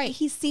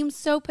he seems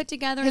so put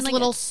together. His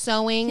little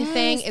sewing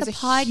thing is a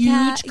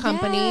huge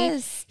company.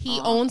 Yes. He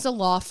owns a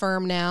law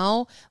firm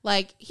now.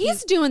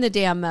 He's doing the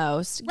damn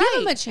most.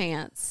 Give him a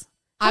chance.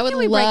 I would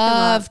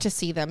love to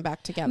see them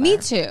back together. Me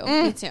too.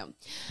 Me too.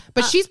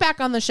 But she's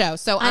back on the show,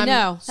 so I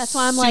know. That's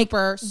why I'm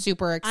super,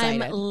 super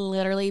excited. I'm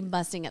literally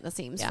busting at the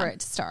seams for it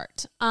to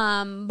start.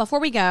 Before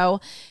we go,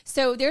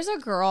 so there's a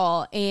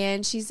girl,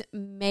 and she's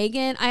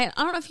Megan. I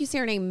don't know if you see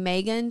her name,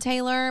 Megan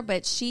Taylor,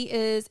 but she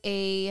is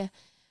a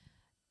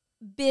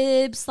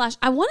bib /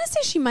 I want to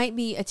say she might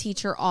be a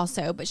teacher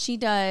also, but she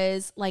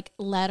does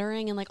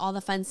lettering and all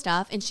the fun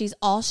stuff, and she's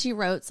all she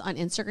wrote on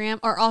Instagram,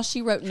 or all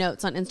she wrote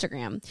notes on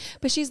Instagram,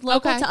 but she's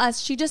local to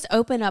us. She just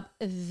opened up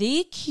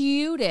the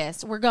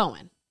cutest. We're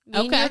going.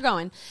 You're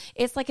going.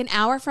 It's an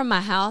hour from my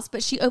house,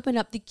 but she opened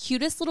up the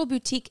cutest little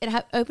boutique. It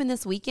opened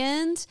this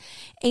weekend,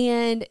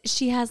 and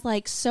she has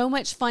so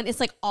much fun. It's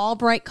all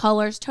bright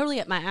colors, totally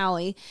up my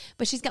alley.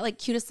 But she's got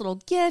cutest little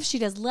gifts. She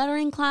does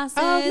lettering classes.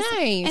 Oh,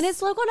 nice! And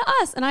it's local to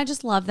us, and I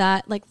just love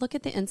that. Look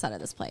at the inside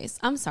of this place.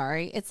 I'm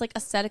sorry, it's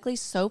aesthetically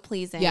so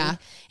pleasing. Yeah,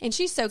 and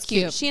she's so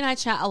cute. She and I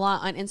chat a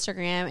lot on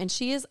Instagram, and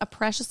she is a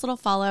precious little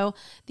follow.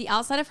 The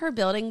outside of her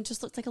building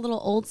just looks like a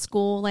little old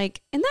school.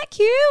 Isn't that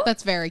cute?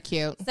 That's very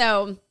cute.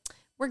 So.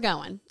 We're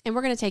going, and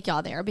we're going to take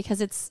y'all there because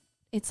it's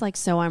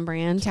so on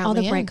brand. Count all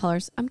the bright in.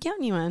 colors. I'm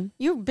counting you in.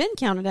 You've been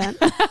counted in.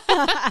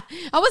 I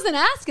wasn't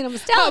asking. I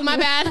was telling you. Oh, my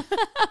bad.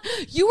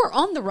 You were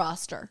on the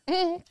roster.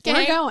 Okay.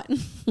 We're going.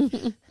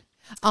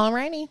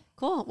 Alrighty.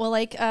 Cool. Well,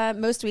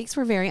 most weeks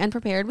we're very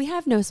unprepared. We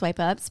have no swipe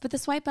ups, but the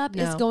swipe up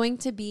is going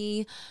to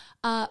be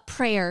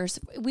prayers.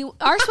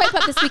 Our swipe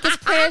up this week is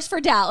prayers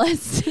for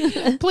Dallas.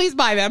 Please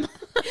buy them.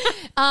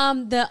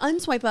 The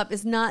unswipe up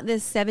is not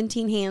this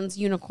 17 hands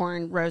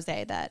unicorn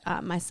rosé that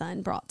my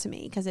son brought to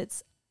me, because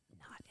it's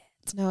not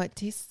it. No, it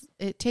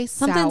tastes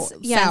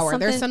sour.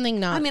 There's something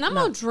not. I mean, I'm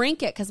gonna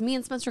drink it because me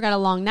and Spencer got a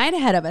long night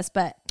ahead of us,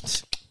 but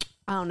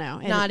I don't know.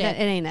 It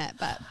ain't it.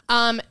 But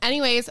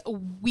anyways,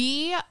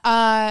 we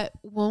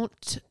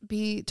won't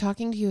be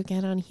talking to you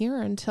again on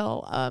here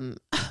until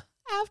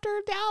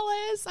after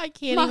Dallas. I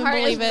can't even believe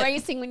it. My heart is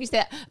racing when you say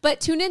that. But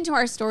tune into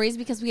our stories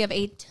because we have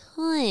a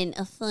ton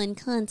of fun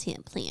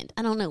content planned.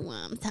 I don't know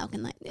why I'm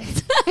talking like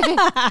this.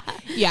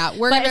 Yeah, it's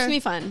gonna be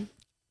fun.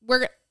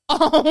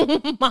 Oh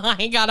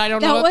my God, I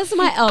don't know. That was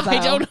my elbow. I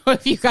don't know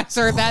if you guys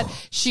heard that.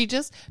 She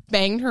just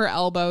banged her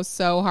elbow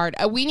so hard.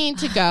 We need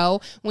to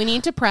go. We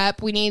need to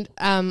prep. We need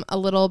a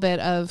little bit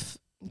of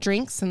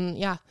drinks, and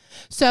yeah.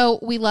 So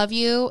we love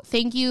you.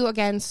 Thank you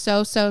again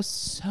so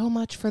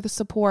much for the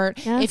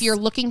support. Yes. If you're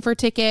looking for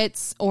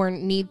tickets or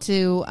need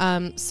to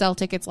sell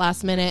tickets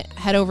last minute,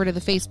 head over to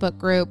the Facebook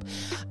group.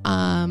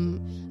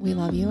 We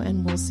love you,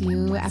 and we'll see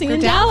you after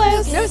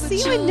Dallas. No,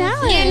 see you in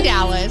Dallas. In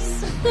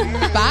Dallas.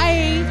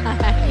 Bye.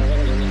 Bye.